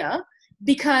Algeria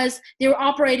because they were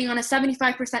operating on a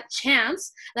 75%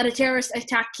 chance that a terrorist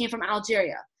attack came from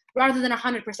Algeria rather than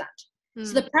 100%.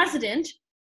 So the president,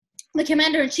 the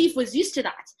commander-in-chief, was used to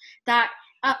that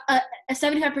a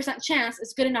 75% chance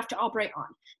is good enough to operate on,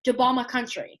 to bomb a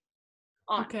country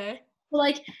on. Okay.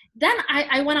 Like then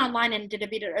I went online and did a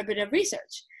bit of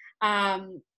research,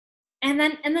 and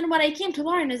then what I came to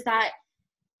learn is that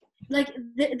like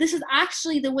this is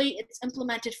actually the way it's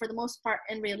implemented for the most part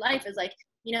in real life. Is like,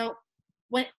 you know,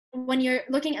 when you're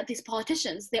looking at these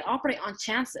politicians, they operate on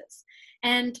chances.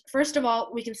 And first of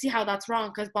all, we can see how that's wrong,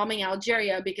 because bombing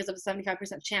Algeria because of a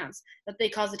 75% chance that they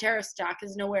caused a terrorist attack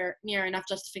is nowhere near enough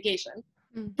justification.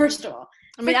 First of all,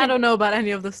 I mean, I don't know about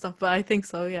any of this stuff, but I think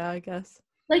so. Yeah, I guess.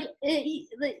 like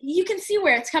you can see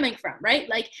where it's coming from, right?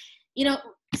 Like, you know,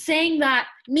 saying that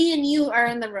me and you are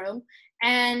in the room,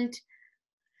 and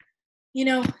you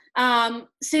know,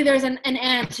 say there's an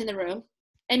ant in the room,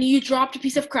 and you dropped a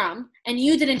piece of crumb, and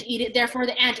you didn't eat it, therefore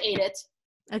the ant ate it.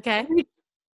 Okay.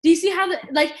 Do you see how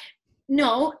like,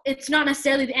 no, it's not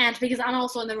necessarily the ant, because I'm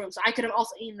also in the room, so I could have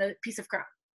also eaten the piece of crumb.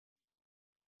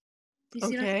 Do you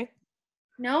see what I'm saying?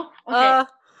 No? Okay.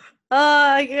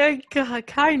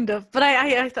 Kind of, but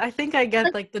I think I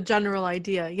get like the general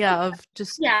idea, yeah, of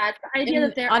just Yeah, it's the idea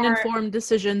that there are uninformed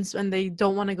decisions, and they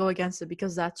don't want to go against it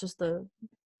because that's just the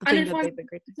thing that they've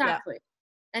agreed to. Exactly.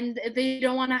 And they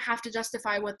don't want to have to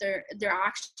justify what their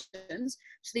actions,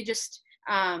 so they just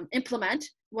implement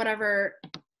whatever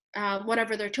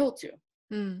they're told to.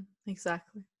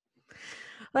 Exactly.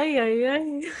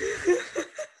 Ay.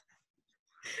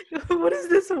 What is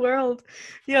this world?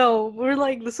 Yo, we're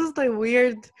like, this is the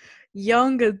weird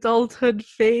young adulthood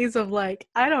phase of like,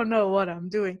 I don't know what I'm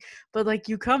doing. But like,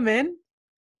 you come in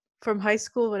from high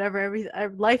school, whatever, our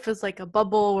life is like a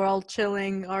bubble. We're all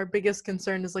chilling. Our biggest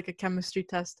concern is like a chemistry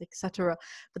test, etc.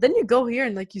 But then you go here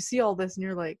and like, you see all this and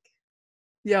you're like,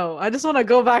 yo, I just want to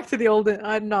go back to the olden.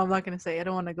 No, I'm not going to say. I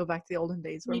don't want to go back to the olden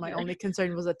days where my only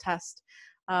concern was a test.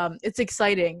 It's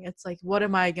exciting. It's like, what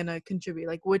am I going to contribute?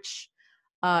 Like, which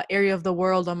area of the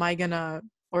world am I gonna,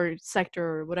 or sector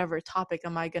or whatever topic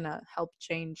am I gonna help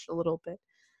change a little bit?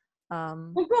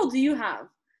 What goal do you have?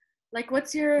 Like,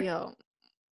 what's your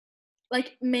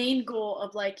like main goal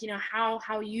of like, you know,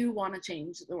 how you want to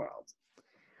change the world?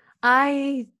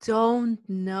 I don't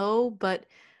know, but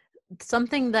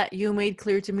something that you made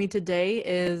clear to me today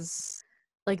is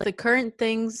like the current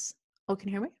things. Oh, can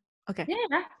you hear me? Okay.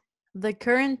 Yeah. The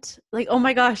current, like, oh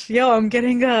my gosh, yo, I'm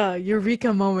getting a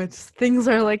eureka moment. Things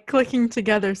are like clicking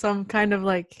together. So I'm kind of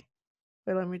like,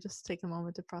 wait, let me just take a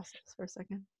moment to process for a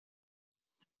second.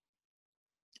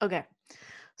 Okay.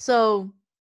 So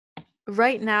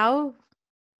right now,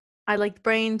 I like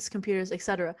brains, computers,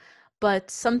 etc.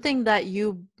 But something that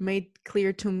you made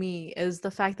clear to me is the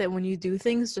fact that when you do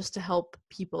things just to help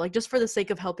people, like just for the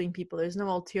sake of helping people, there's no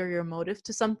ulterior motive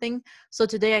to something. So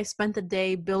today I spent the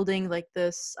day building like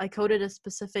this, I coded a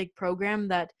specific program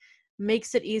that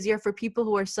makes it easier for people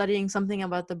who are studying something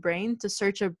about the brain to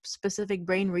search a specific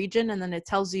brain region, and then it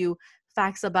tells you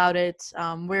facts about it,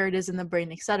 where it is in the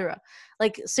brain, etc.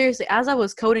 Like seriously, as I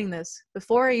was coding this,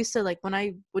 before I used to, like when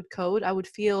I would code, I would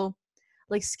feel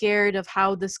like scared of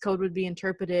how this code would be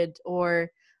interpreted, or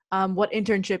what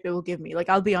internship it will give me. Like,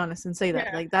 I'll be honest and say that.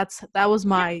 Yeah. Like that was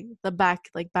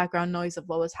the background noise of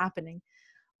what was happening.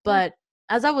 But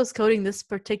as I was coding this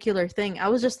particular thing, I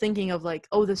was just thinking of like,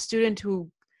 oh, the student who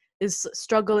is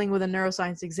struggling with a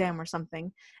neuroscience exam or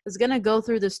something is going to go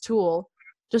through this tool,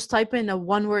 just type in a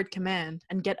one-word command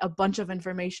and get a bunch of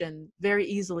information very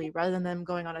easily rather than them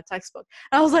going on a textbook.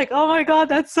 And I was like, oh my God,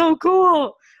 that's so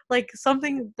cool. Like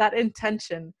something, that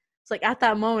intention. It's like at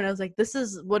that moment, I was like, this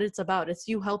is what it's about. It's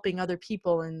you helping other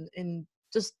people in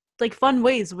just like fun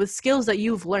ways with skills that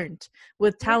you've learned,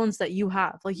 with talents that you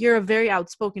have. Like you're a very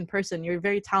outspoken person. You're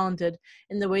very talented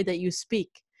in the way that you speak.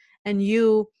 And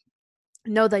you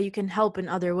know that you can help in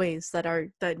other ways that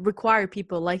require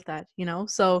people like that, you know?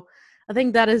 So I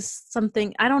think that is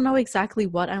something. I don't know exactly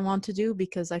what I want to do,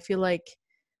 because I feel like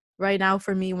right now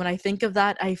for me, when I think of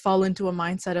that, I fall into a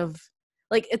mindset of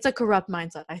like, it's a corrupt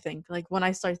mindset, I think, like when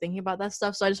I start thinking about that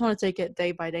stuff. So I just want to take it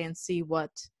day by day and see what.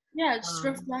 Yeah, just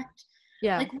reflect.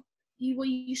 Yeah. Like what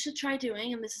you should try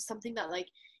doing, and this is something that like,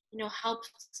 you know, helps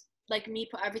like me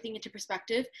put everything into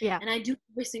perspective. Yeah. And I do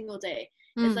every single day.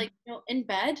 It's like, you know, in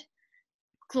bed,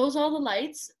 close all the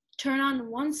lights, turn on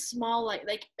one small light.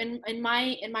 Like in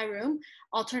my room,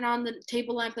 I'll turn on the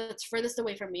table lamp that's furthest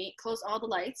away from me, close all the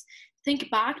lights, think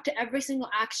back to every single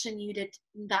action you did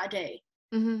that day.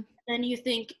 Then you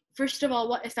think, first of all,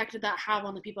 what effect did that have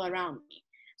on the people around me?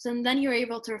 So then you're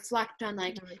able to reflect on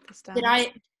like, did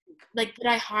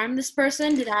I harm this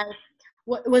person?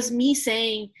 What was me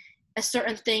saying a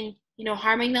certain thing, you know,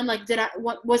 harming them? Like,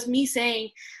 what was me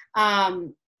saying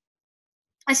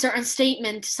a certain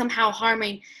statement somehow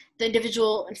harming the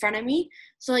individual in front of me?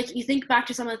 So like, you think back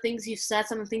to some of the things you've said,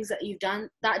 some of the things that you've done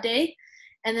that day,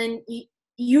 and then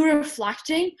you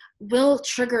reflecting will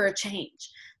trigger a change.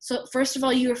 So first of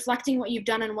all, you reflecting what you've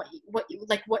done and what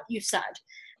you've said,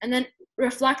 and then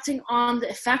reflecting on the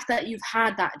effect that you've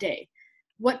had that day.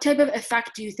 What type of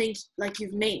effect do you think like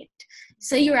you've made?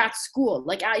 Say you're at school,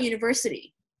 like at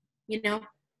university, you know,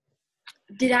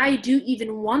 did I do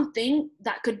even one thing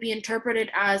that could be interpreted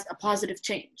as a positive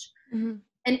change? And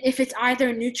if it's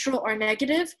either neutral or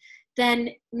negative, then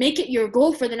make it your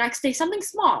goal for the next day, something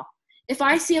small. If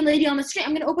I see a lady on the street,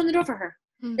 I'm going to open the door for her.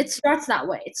 It starts that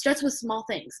way. It starts with small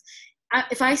things.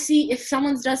 If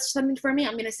someone does something for me,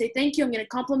 I'm going to say thank you. I'm going to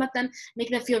compliment them, make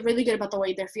them feel really good about the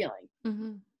way they're feeling.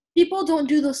 Mm-hmm. People don't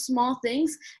do those small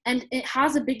things, and it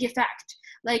has a big effect.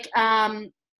 Like, oh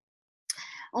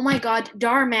my God,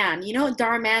 Darman. You know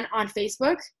Darman on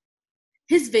Facebook?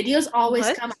 His videos always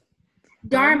come up.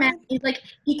 Darman,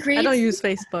 he creates. I don't use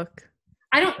Facebook.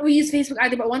 I don't use Facebook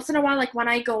either, but once in a while, like when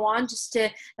I go on just to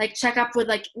like check up with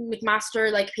like McMaster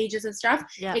like pages and stuff,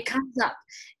 it comes up.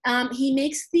 He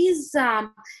makes these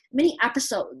mini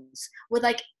episodes with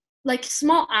like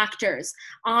small actors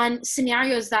on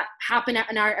scenarios that happen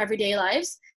in our everyday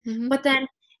lives, but then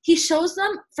he shows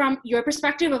them from your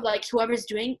perspective of like whoever's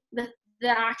doing the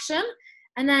action,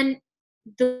 and then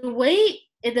the way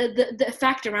the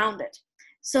effect around it.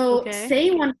 So say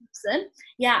one person,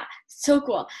 so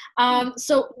cool.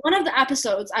 So one of the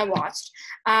episodes I watched,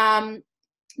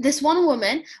 this one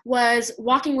woman was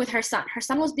walking with her son. Her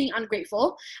son was being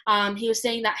ungrateful. He was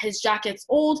saying that his jacket's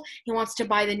old. He wants to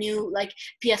buy the new like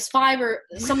PS5 or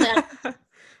something.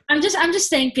 I'm just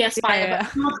saying PS5,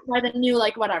 but he wants to buy the new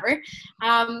like whatever.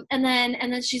 And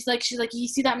then she's like, you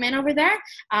see that man over there?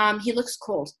 He looks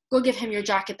cold. Go give him your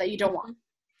jacket that you don't want.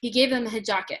 He gave them his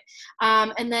jacket.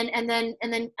 And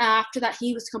then after that,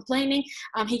 he was complaining.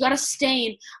 He got a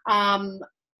stain.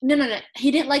 No. He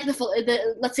didn't like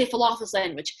the let's say falafel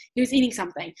sandwich. He was eating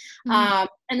something.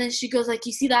 And then she goes like,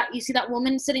 you see that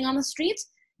woman sitting on the street?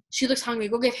 She looks hungry.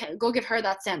 Go give her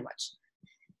that sandwich.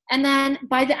 And then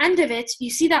by the end of it, you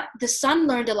see that the son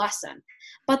learned a lesson.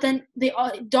 But then the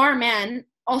Darman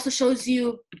also shows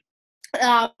you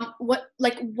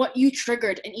what you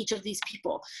triggered in each of these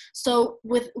people. So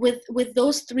with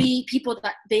those three people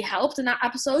that they helped in that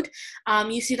episode,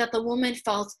 you see that the woman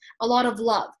felt a lot of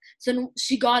love. So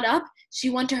she got up, she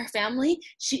went to her family,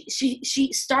 she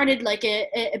started like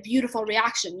a beautiful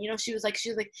reaction. You know, she was like,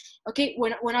 okay,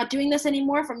 we're not doing this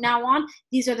anymore from now on.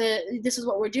 This is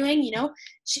what we're doing. You know,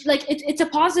 it's a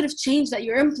positive change that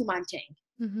you're implementing,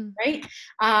 right?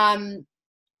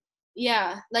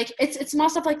 Yeah, like it's small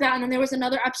stuff like that. And then there was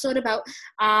another episode about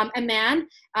a man,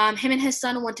 him and his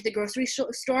son went to the grocery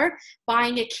store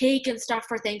buying a cake and stuff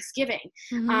for Thanksgiving.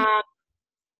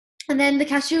 And then the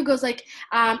cashier goes like,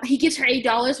 he gives her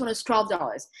 $8 when it's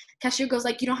 $12. Cashier goes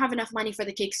like, you don't have enough money for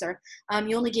the cake, sir.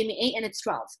 You only gave me $8 and it's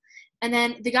 $12. And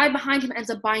then the guy behind him ends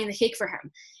up buying the cake for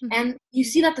him. And you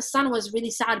see that the son was really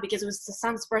sad because it was the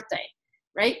son's birthday.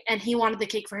 Right? And he wanted the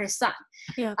cake for his son.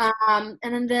 Yeah. And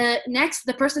then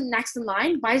the person next in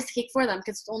line buys the cake for them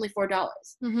because it's only $4.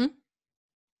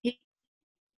 He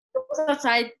goes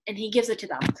outside and he gives it to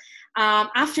them.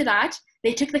 After that,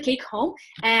 they took the cake home,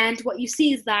 and what you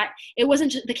see is that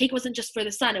the cake wasn't just for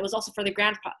the son, it was also for the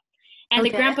grandpa. And the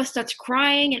grandpa starts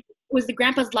crying, and it was the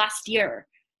grandpa's last year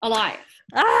alive.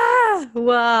 Ah,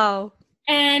 wow.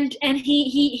 And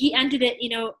he ended it, you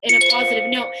know, in a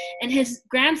positive note. And his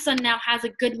grandson now has a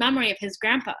good memory of his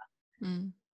grandpa.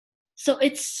 So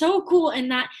it's so cool in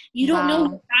that you don't know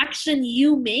the action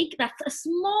you make. That's a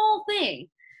small thing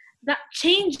that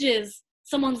changes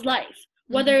someone's life.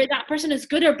 Whether that person is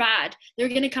good or bad, they're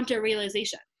going to come to a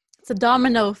realization. It's a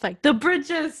domino effect. The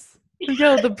bridges.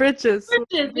 Yo, the bridges.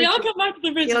 We all come back to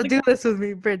the bridges. Yo, do this with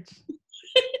me, bridge.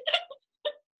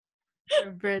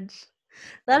 Bridge.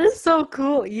 That is so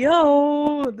cool.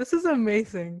 Yo, this is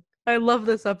amazing. I love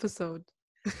this episode.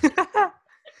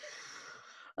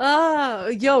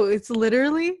 Yo, it's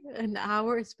literally an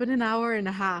hour. It's been an hour and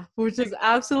a half, which is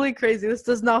absolutely crazy. This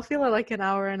does not feel like an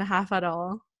hour and a half at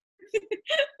all.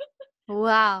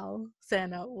 Wow,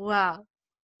 Sana. Wow.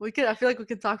 I feel like we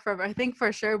could talk forever. I think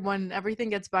for sure when everything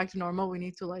gets back to normal, we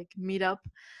need to like meet up.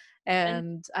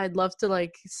 And I'd love to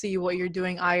like see what you're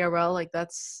doing IRL. Like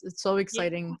it's so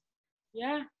exciting.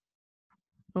 Yeah.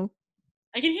 Oh,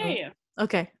 I can hear you.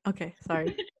 Okay.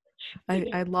 Sorry.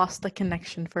 I lost the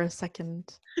connection for a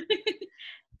second.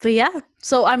 But yeah,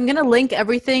 so I'm going to link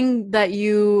everything that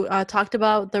you talked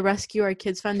about, the Rescue Our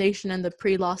Kids Foundation and the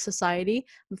Pre-Loss Society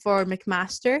for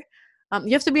McMaster.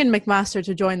 You have to be in McMaster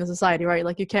to join the society, right?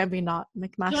 Like you can't be not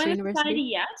McMaster join University. The society,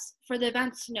 yes. For the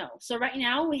events, no. So right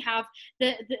now we have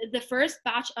the first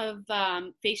batch of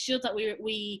face shields that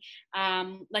we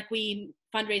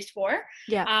fundraised for.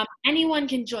 Yeah. Anyone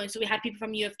can join. So we have people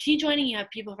from U of T joining. You have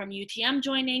people from UTM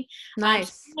joining.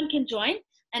 Nice. So anyone can join.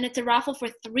 And it's a raffle for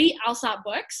 3 LSAT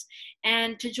books.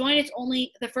 And to join, it's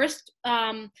only the first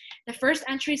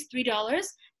entry is $3.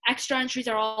 extra entries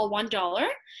are all $1.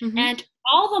 Mm-hmm. And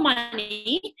all the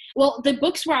money, well, the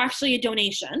books were actually a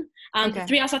donation. The Okay.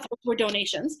 3 LSAT books were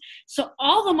donations. So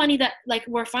all the money that like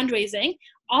we're fundraising,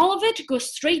 all of it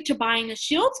goes straight to buying the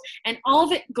shields, and all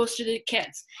of it goes to the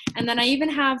kids. And then I even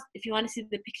have, if you want to see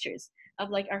the pictures of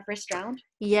like our first round.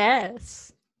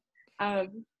 Yes. Sorry,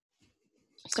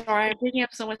 I'm taking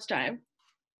up so much time.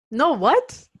 No,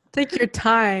 what? Take your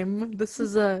time. This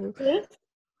is a... This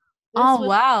Oh, was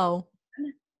wow.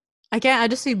 I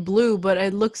just see blue, but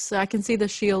it looks, I can see the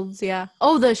shields, yeah.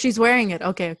 Oh, she's wearing it.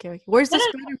 Okay. Where's the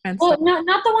Spider-Man well, stuff?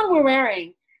 not the one we're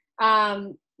wearing.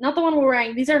 Not the one we're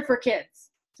wearing. These are for kids.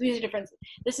 So these are different.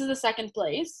 This is the second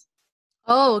place.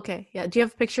 Oh, okay. Yeah. Do you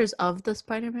have pictures of the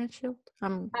Spider-Man shield?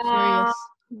 I'm curious.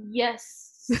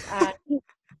 Yes.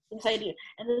 Yes, I do.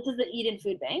 And this is the Eden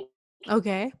Food Bank.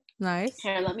 Okay. Nice.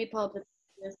 Here, let me pull up the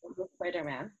pictures of the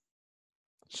Spider-Man.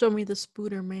 Show me the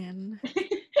Spooderman.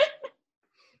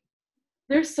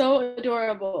 They're so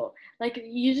adorable. Like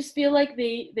you just feel like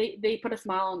they put a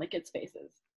smile on the kids' faces.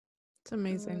 It's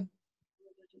amazing.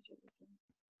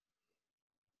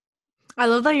 I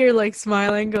love that you're like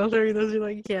smiling all through those. You're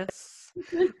like, yes,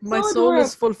 my soul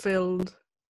is fulfilled.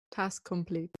 Task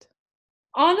complete.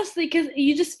 Honestly, because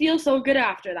you just feel so good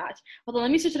after that. Hold on,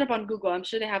 let me search it up on Google. I'm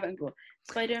sure they have it in Google.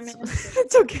 Spider-Man.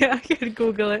 It's okay. I can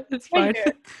Google it. It's fine.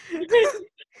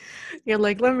 You're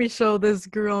like, let me show this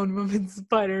grown woman's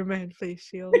Spider-Man face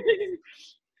shield.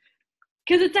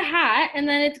 Because it's a hat, and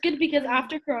then it's good because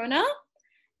after Corona,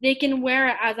 they can wear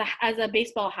it as a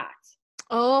baseball hat.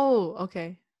 Oh,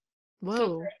 okay.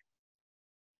 Whoa.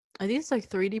 Are these like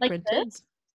 3D printed? This?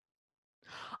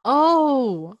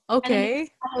 Oh, okay.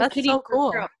 That's Kitty so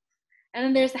cool. And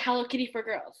then there's the Hello Kitty for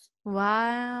girls.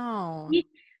 Wow.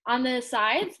 On the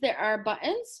sides, there are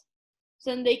buttons, so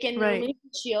then they can remove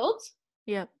the shield.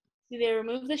 Yep. So they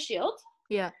remove the shield.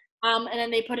 Yeah. And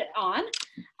then they put it on.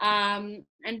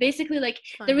 And basically, like,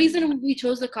 the reason we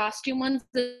chose the costume ones,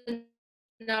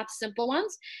 not simple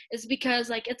ones, is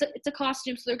because like it's a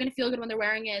costume, so they're gonna feel good when they're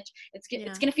wearing it. It's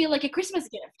gonna feel like a Christmas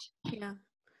gift. Yeah.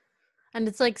 And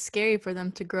it's like scary for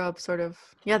them to grow up sort of,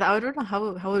 I don't know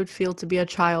how it would feel to be a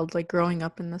child, like growing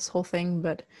up in this whole thing,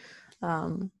 but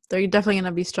they're definitely going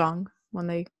to be strong when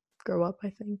they grow up, I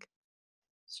think.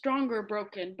 Stronger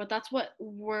broken, but that's what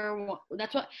we're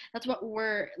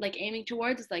like aiming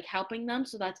towards, is like helping them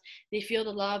so that they feel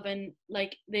the love, and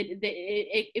like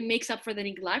it makes up for the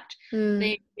neglect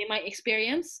they might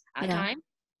experience at times.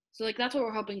 So like that's what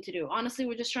we're hoping to do. Honestly,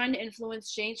 we're just trying to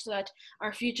influence change so that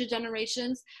our future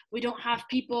generations, we don't have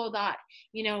people that,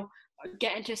 you know,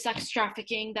 get into sex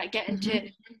trafficking, that get into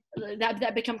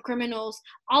that become criminals.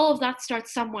 All of that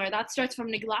starts somewhere. That starts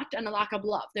from neglect and a lack of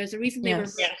love. There's a reason they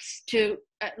revert to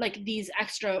like these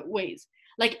extra ways.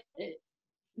 Like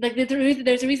there's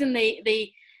a reason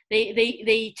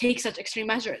they take such extreme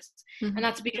measures, and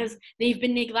that's because they've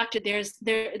been neglected.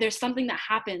 There's something that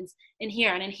happens in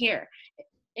here and in here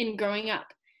in growing up,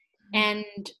 and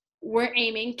we're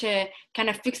aiming to kind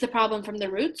of fix the problem from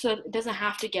the root, so it doesn't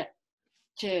have to get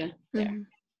to there.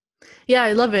 Yeah,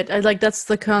 I love it. I like that's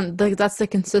the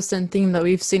consistent theme that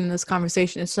we've seen in this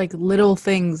conversation. It's like little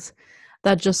things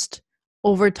that just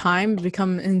over time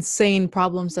become insane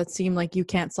problems that seem like you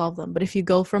can't solve them. But if you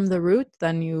go from the root,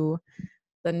 then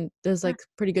there's like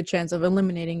pretty good chance of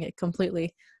eliminating it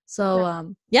completely. So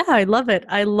I love it.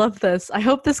 I love this. I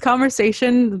hope this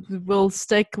conversation will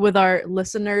stick with our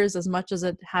listeners as much as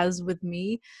it has with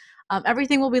me.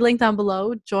 Everything will be linked down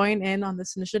below. Join in on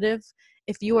this initiative.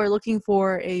 If you are looking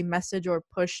for a message or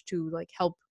push to like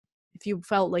help, if you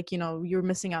felt like, you know, you're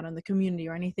missing out on the community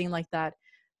or anything like that,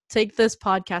 take this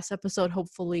podcast episode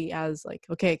hopefully as like,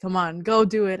 okay, come on, go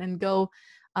do it and go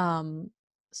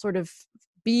sort of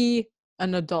be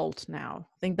an adult now.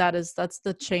 I think that's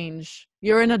the change.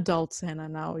 You're an adult, Hannah,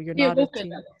 now. You're not a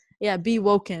teen. Yeah, be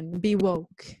woken. Be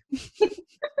woke.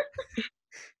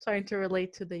 Trying to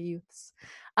relate to the youths.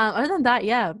 Other than that,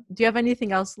 do you have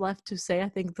anything else left to say? I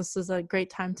think this is a great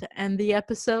time to end the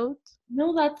episode.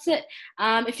 No, that's it.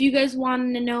 If you guys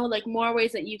want to know like more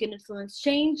ways that you can influence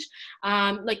change,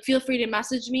 like feel free to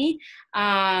message me,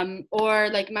 or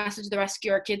like message the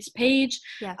Rescue Our Kids page.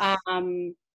 Yes.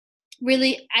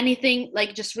 Really anything,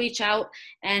 like just reach out,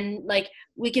 and like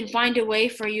we can find a way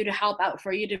for you to help out,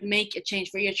 for you to make a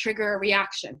change, for you to trigger a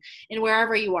reaction in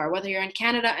wherever you are, whether you're in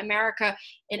Canada, America,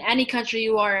 in any country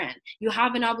you are in. You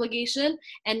have an obligation,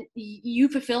 and you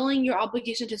fulfilling your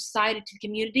obligation to society, to the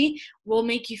community, will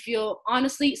make you feel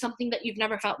honestly something that you've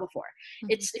never felt before.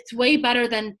 It's way better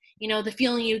than, you know, the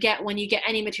feeling you get when you get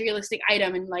any materialistic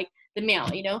item in like the mail,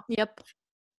 you know. Yep.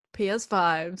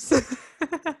 PS5s.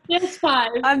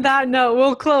 PS5. On that note,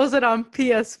 we'll close it on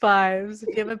PS5s.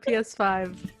 If you have a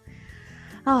PS5.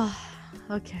 Oh,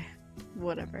 okay.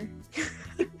 Whatever.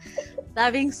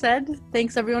 That being said,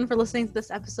 thanks everyone for listening to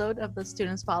this episode of the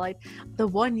Student Spotlight, the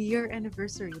 1-year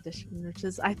anniversary edition, which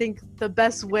is, I think, the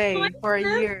best way for a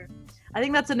year. I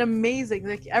think that's an amazing,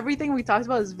 like, everything we talked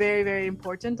about is very, very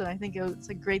important, and I think it's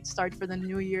a great start for the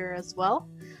new year as well.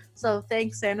 So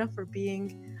thanks, Anna, for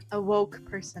being a woke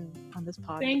person on this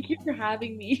podcast. Thank you for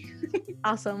having me.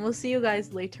 Awesome. We'll see you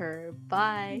guys later.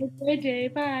 Bye. Have a good day.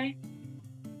 Bye.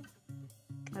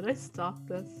 How do I stop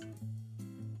this?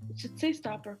 It should say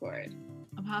stop record.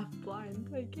 I'm half blind.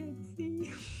 I can't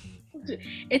see.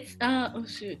 It's oh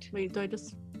shoot. Wait, do I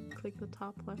just click the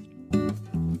top left?